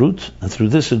and the fruit, and through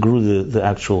this it grew the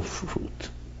actual fruit.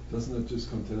 Doesn't that just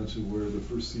come down to where the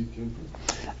first seed came from?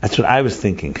 That's what I was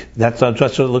thinking. That's what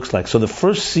it looks like. So the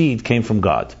first seed came from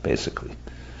God, basically.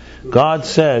 God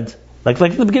said, like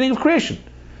in the beginning of creation,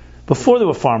 before there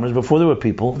were farmers, before there were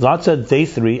people, God said, day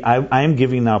 3, I am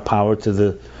giving now power to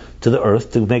the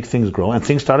earth to make things grow, and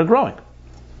things started growing.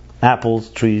 Apples,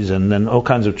 trees, and then all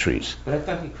kinds of trees. But I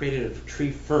thought he created a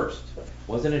tree first.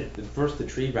 Wasn't it first the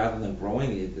tree rather than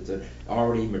growing? It's an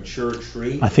already mature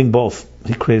tree. I think both.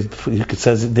 It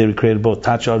says they created both.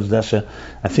 Tachar Desha.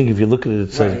 I think if you look at it,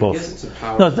 it says both. I guess it's a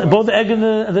power. No, both the egg and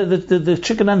the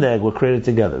chicken and the egg were created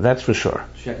together. That's for sure.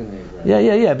 Chicken and egg,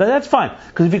 right? Yeah. But that's fine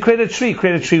because if you create a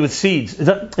tree with seeds, it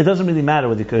doesn't really matter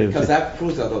whether you create. Because that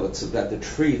proves that the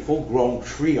tree, full-grown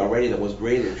tree already that was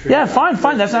created. Yeah,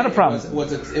 fine. That's not a problem.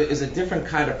 Is a different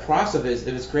kind of process of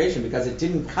its creation because it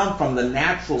didn't come from the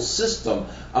natural system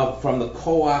from the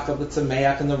koach of the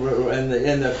tzameach and the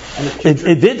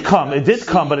It did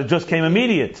come, but it just came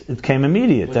immediate. It came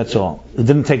immediate. That's all. It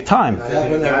didn't take time. Hold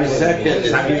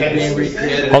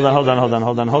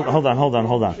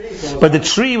on. But the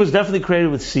tree was definitely created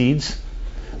with seeds.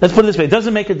 Let's put it this way: it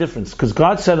doesn't make a difference because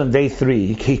God said on day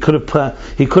 3 he could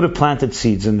have planted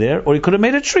seeds in there, or he could have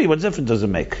made a tree. What difference does it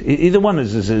make? Either one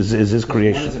is his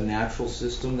creation. One is a natural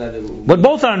system but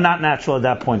both are not natural at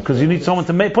that point because you need someone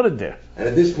to put it there. And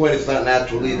at this point, it's not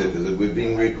natural either because we're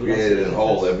being recreated in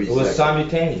whole every second. It was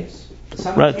simultaneous.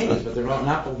 Simultaneous, but they're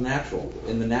not both natural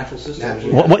in the natural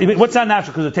system. What's not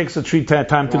natural? Because it takes a tree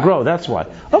time to grow. That's why.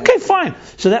 Okay, fine.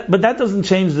 But that doesn't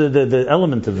change the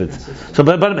element of it. So,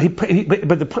 but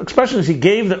the expression is he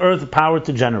gave the earth the power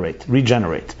to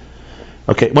regenerate.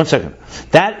 Okay, 1 second.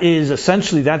 That is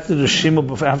essentially that's the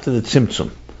Rishima after the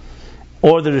Tzimtzum,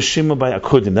 or the Rishima by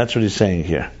Akudim. That's what he's saying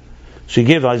here. So he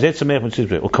gave Isaiah Tzemech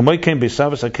Mitzvah. U'kamoi came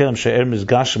b'savas hakelim she'er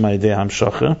mizgashim ha'idei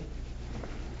hamshacha.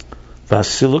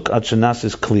 Vasiluk ad shenas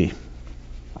is kli.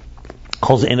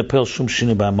 Calls in a pill shum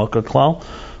shina by makar klal.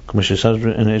 K'mish says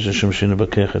in Asia shum shina by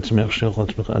kechet tzmeach shil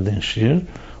chat tzmeach adin shir.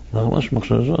 Laglash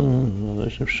makar zon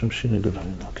shum shina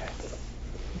gedayin.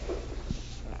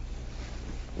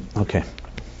 Okay.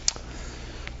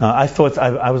 I thought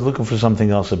I was looking for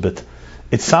something else a bit.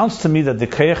 It sounds to me that the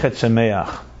kechet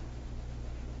tzmeach,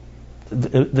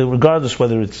 regardless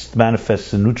whether it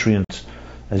manifests in nutrients,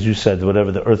 as you said,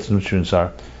 whatever the earth's nutrients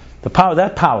are.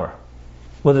 That power,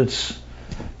 whether it's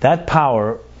that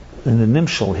power in the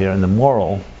nimshal here, in the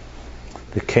moral,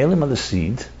 the kalim of the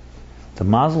seed, the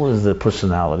mazel is the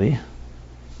personality,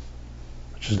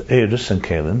 which is the eris and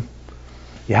kalim.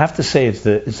 You have to say it's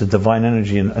the divine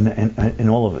energy in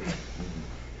all of it.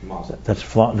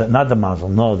 That's not the mazel,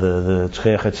 no, the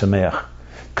tzcheach etzameach.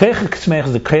 Tzcheach etzameach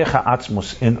is the tzcheach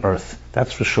atzmos in earth.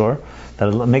 That's for sure. That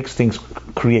it makes things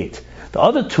create. The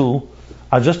other two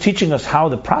are just teaching us how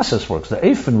the process works. The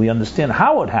Eifen, we understand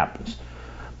how it happens.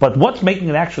 But what's making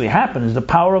it actually happen is the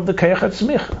power of the Keach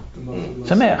Tzemech.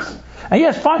 And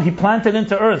yes, fine, he planted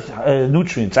into earth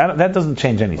nutrients. That doesn't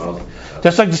change anything.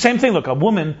 Just like the same thing, look, a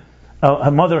woman,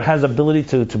 her mother has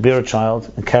ability to bear a child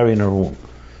and carry in her womb.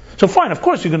 So fine, of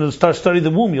course you're going to study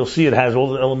the womb, you'll see it has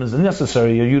all the elements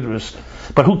necessary, your uterus.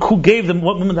 But who gave them,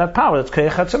 what woman that power? That's Keach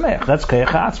Tzemech. That's Keach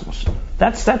Atzmos.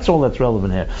 That's all that's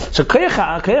relevant here. So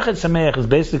Keach Tzemech is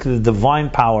basically the divine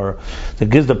power that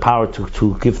gives the power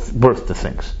to give birth to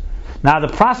things. Now the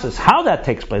process, how that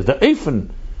takes place, the Eifen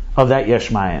of that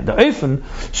Yesh Mayan, the Eifen,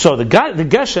 so the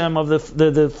Geshem of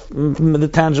the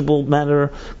tangible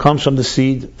matter comes from the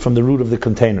seed, from the root of the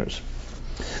containers.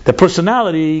 The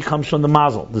personality comes from the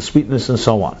mazel, the sweetness and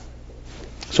so on.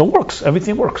 So it works,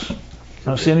 everything works. I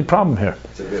don't see any problem here.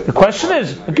 The question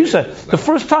is, like you said, the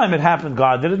first time it happened,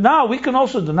 God did it. Now we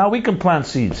can plant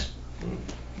seeds.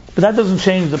 But that doesn't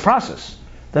change the process.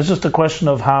 That's just a question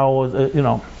of how,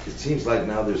 It seems like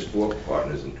now there's 4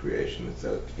 partners in creation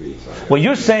instead of 3. What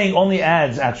you're saying only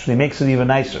adds, actually, makes it even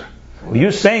nicer. What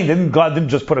you're saying, God didn't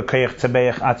just put a Keach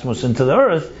Tzemech Atzmos into the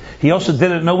earth. He also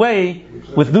did it in a way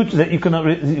with that you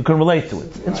can relate to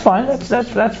it. It's fine.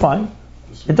 That's fine.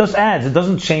 It just adds. It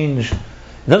doesn't change.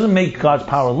 It doesn't make God's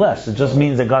power less. It just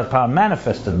means that God's power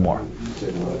manifested more.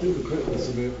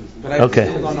 But I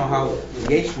still don't know how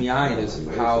Yesh Mi'ayin is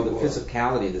how the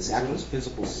physicality, this actual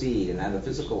physical seed and the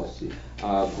physical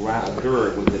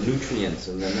dirt with the nutrients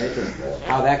and the nutrients,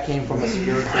 how that came from a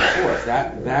spiritual source.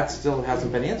 That still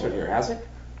hasn't been answered here, has it?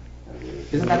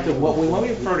 Isn't that when we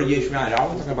refer to Yesh Mi'ayin,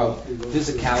 I'm talking about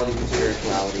physicality and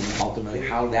spirituality, and ultimately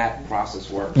how that process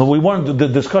works. But the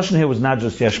discussion here was not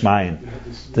just Yesh Mayin.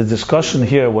 The discussion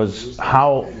here was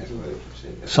how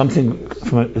something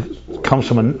comes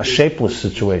from a shapeless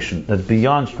situation that's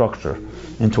beyond structure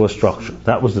into a structure.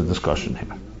 That was the discussion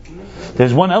here.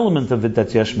 There's one element of it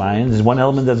that's Yesh Mayin. There's one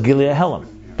element that's Gilead Helam.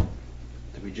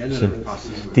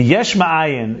 The Yesh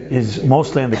Ma'ayin is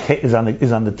mostly on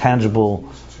the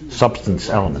tangible substance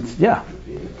element. Yeah.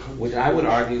 Which I would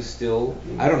argue still,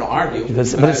 I don't know, argue. But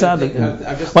it's not.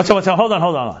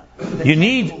 Hold on. You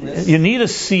need a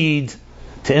seed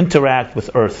to interact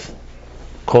with earth,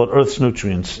 called earth's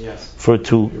nutrients, for it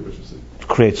to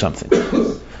create something.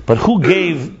 But who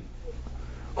gave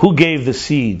who gave the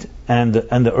seed and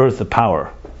the earth the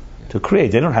power to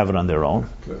create? They don't have it on their own.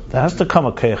 There has to come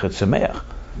a Keich Tzemeach.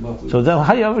 So then,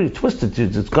 however you twist it,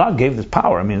 it's God gave this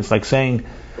power. I mean, it's like saying,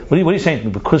 what are you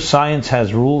saying? Because science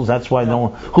has rules, that's why no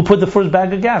one. Who put the first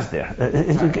bag of gas there?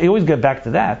 You always get back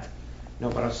to that. No,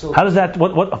 but I'm still. How does that?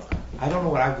 What? I don't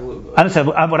know what I believe. I understand.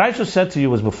 What I just said to you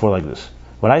was before like this.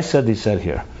 What I said, he said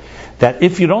here, that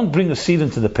if you don't bring a seed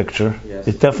into the picture,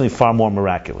 it's definitely far more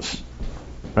miraculous,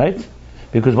 right?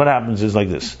 Because what happens is like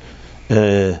this.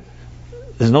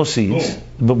 There's no seeds,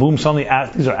 but boom, suddenly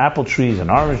these are apple trees and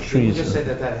orange trees. Did you just say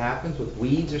that happens with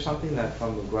weeds or something, that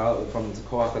from the ground, from the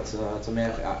koach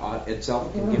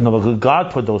itself can give? No, but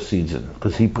God put those seeds in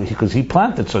because he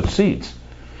planted such seeds.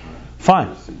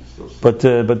 Fine, but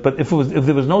if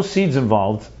there was no seeds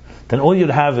involved, then all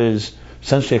you'd have is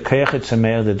essentially a koach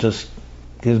tzemeach that just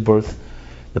gives birth.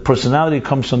 The personality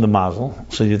comes from the mazel,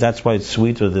 so that's why it's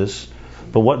sweet or this.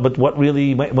 But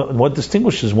what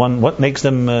distinguishes one? What makes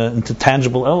them into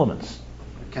tangible elements?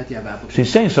 She's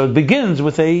saying so. It begins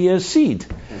with a seed.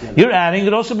 You're adding.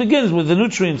 It also begins with the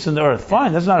nutrients in the earth.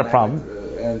 Fine, that's not a problem.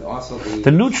 And also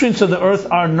the nutrients of the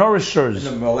earth are nourishers.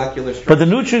 The molecular structure. But the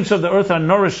nutrients of the earth are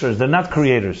nourishers. They're not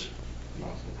creators.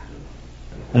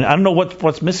 And I don't know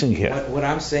what's missing here. What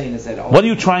I'm saying is that. What are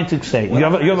you trying to say? You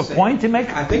have a point to make?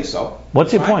 I think so.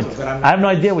 What's your point? I have no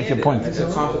idea what your point is.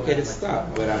 It's a complicated stuff.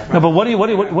 No, but what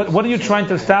are you trying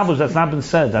to establish that's not been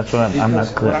said? That's what I'm not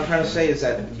clear. What I'm trying to say is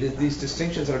that these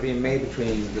distinctions that are being made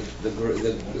between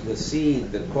the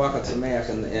seed, the koach tzemeach,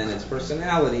 and its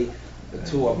personality,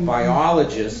 to a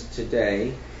biologist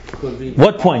today could be.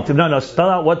 What point? No. Spell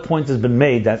out what point has been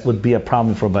made that would be a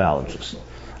problem for a biologist.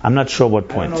 I'm not sure what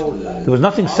point. There was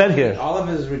nothing said here. All of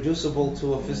it is reducible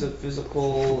to a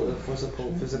physicality.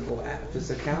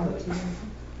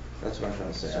 That's what I'm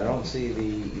trying to say. I don't see the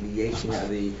yesh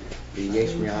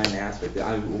me'ayin aspect.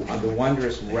 The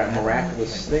wondrous,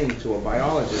 miraculous thing to a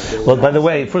biologist. Well, by the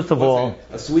way, first of all,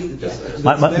 a scientist.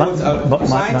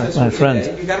 My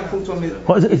friend, you got to prove to him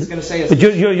he's going to say. But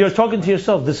you're talking to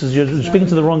yourself. You're speaking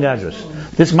to the wrong address.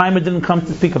 This Maimon didn't come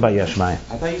to speak about yesh me'ayin.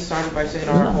 I thought you started by saying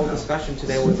our whole discussion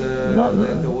today was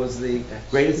the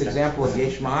greatest example of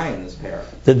yesh me'ayin in this pair.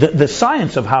 The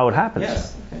science of how it happens.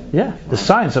 Yes. Okay. Yeah, the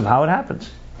science of how it happens.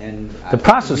 And the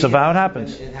process of how it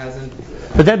happens. It hasn't.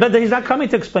 But he's not coming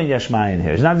to explain yesh me'ayin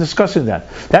here. He's not discussing that.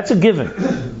 That's a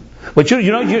given. But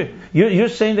you're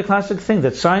saying the classic thing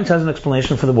that science has an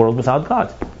explanation for the world without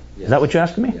God. Yes. Is that what you're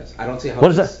asking me? Yes. I don't see how.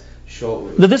 What is that?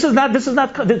 This is not.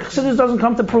 The Chassidus doesn't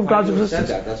come to prove God's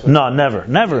existence. No,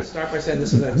 never. Start by saying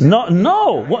this is.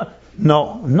 No. What?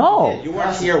 No. Yeah, you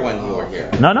weren't here when you were here.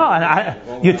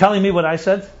 No. You're telling me what I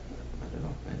said.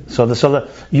 So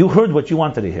you heard what you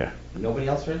wanted to hear. Nobody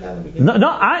else heard that in the beginning? No,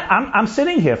 I'm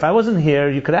sitting here. If I wasn't here,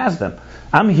 you could ask them.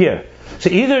 I'm here. So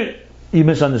either you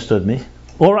misunderstood me,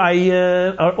 or I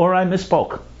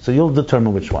misspoke. So you'll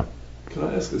determine which one. Can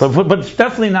I ask this? But it's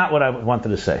definitely not what I wanted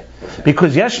to say. Okay.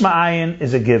 Because yesh me'ayin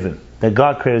is a given, that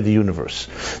God created the universe.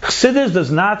 Chassidus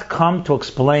does not come to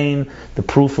explain the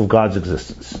proof of God's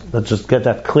existence. Let's just get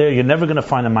that clear. You're never going to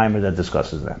find a mimer that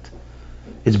discusses that.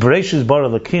 It's Bereshis bara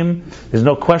Elokim. There's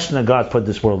no question that God put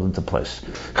this world into place.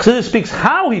 Chassidus speaks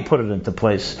how He put it into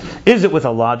place. Is it with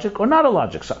a logic or not a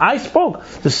logic? So I spoke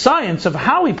the science of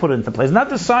how He put it into place, not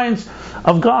the science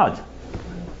of God.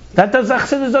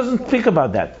 Chassidus doesn't speak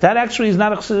about that. That actually is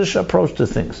not a Chassidish approach to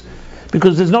things.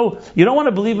 Because you don't want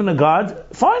to believe in a God,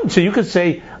 fine. So you could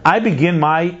say, I begin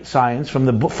my science from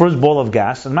the first ball of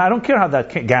gas, and I don't care how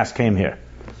that gas came here.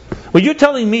 What you're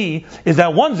telling me is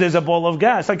that once there's a ball of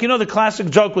gas, like the classic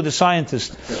joke with the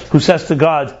scientist who says to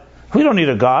God, we don't need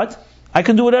a God, I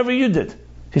can do whatever you did.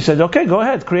 He said, okay, go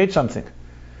ahead, create something.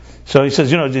 So he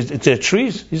says, it's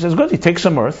trees. He says, good, he takes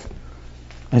some earth,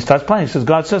 and he starts planting. He says,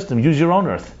 God says to him, use your own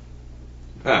earth.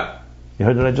 You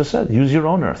heard what I just said? Use your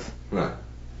own earth.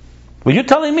 Well, you're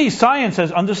telling me science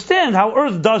says, understand how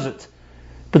earth does it.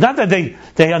 But not that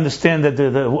they understand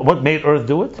that what made earth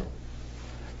do it.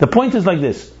 The point is like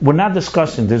this. We're not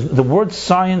discussing. The word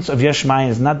science of yesh me'ayin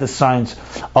is not the science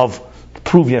of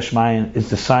prove yesh me'ayin.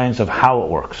 It's the science of how it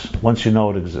works once you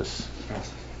know it exists.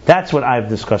 That's what I'm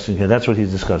discussing here. That's what he's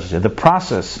discussing here. The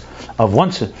process of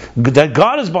that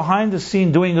God is behind the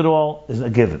scene doing it all is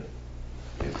a given.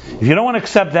 If you don't want to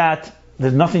accept that,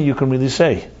 there's nothing you can really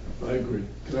say. I agree.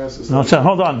 Can I ask this? No,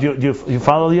 hold on. Do you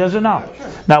follow the yes or no?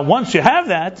 Now, once you have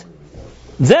that,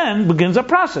 then begins a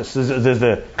process. There's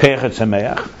the koach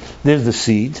tzemeach, there's the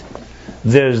seed,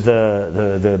 there's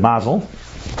the mazel,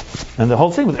 and the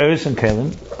whole thing with eris and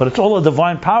kelim. But it's all a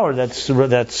divine power that's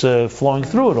flowing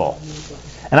through it all.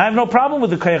 And I have no problem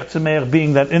with the Koyach Tzemeach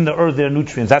being that in the earth there are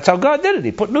nutrients. That's how God did it.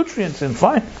 He put nutrients in,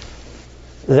 fine.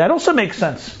 That also makes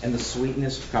sense. And the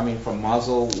sweetness coming from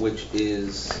muzzle, which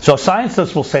is... So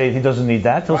scientists will say he doesn't need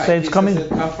that. He'll say it's coming... Does it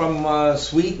come from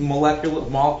sweet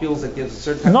molecules that gives a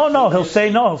certain type of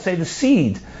He'll say the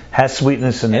seed has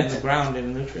sweetness in it. And the ground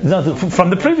and nutrients. No, from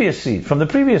the previous seed, from the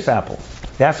previous apple.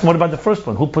 They ask him, what about the first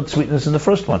one? Who put sweetness in the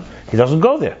first one? He doesn't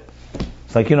go there.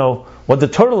 It's like, what the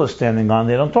turtle is standing on,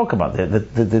 they don't talk about.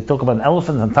 They talk about an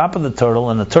elephant on top of the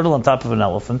turtle and a turtle on top of an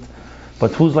elephant.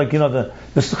 But who's like, the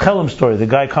Chelim story. The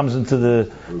guy comes into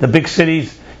the big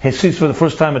cities, he sees for the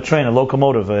first time a train, a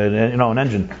locomotive, an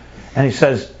engine. And he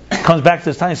comes back to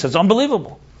his town, he says,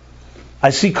 unbelievable.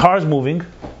 I see cars moving,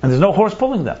 and there's no horse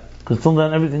pulling them. Because pulling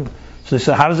down everything. So they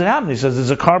said, how does it happen? He says, there's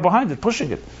a car behind it,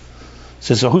 pushing it. He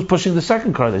says, so who's pushing the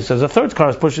second car? He says, a third car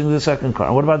is pushing the second car.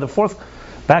 And what about the fourth?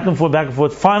 Back and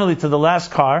forth, finally to the last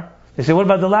car. They say, what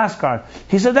about the last car?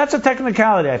 He said, that's a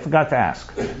technicality, I forgot to ask.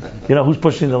 Who's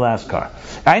pushing the last car?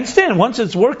 I understand, once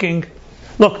it's working,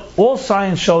 look, all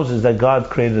science shows is that God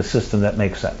created a system that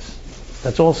makes sense.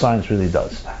 That's all science really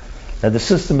does. That the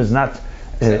system is not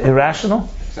irrational.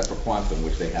 Except for quantum,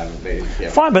 which they haven't made.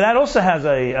 Fine, but that also has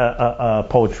a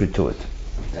poetry to it.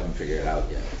 They haven't figured it out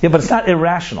yet. Yeah, but it's not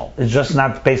irrational. It's just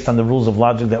not based on the rules of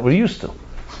logic that we're used to.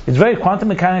 Quantum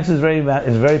mechanics is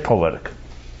very poetic,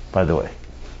 by the way.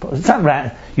 It's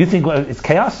not you think it's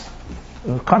chaos?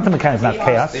 Quantum mechanics is not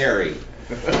chaos. Theory.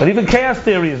 But even chaos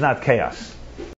theory is not chaos.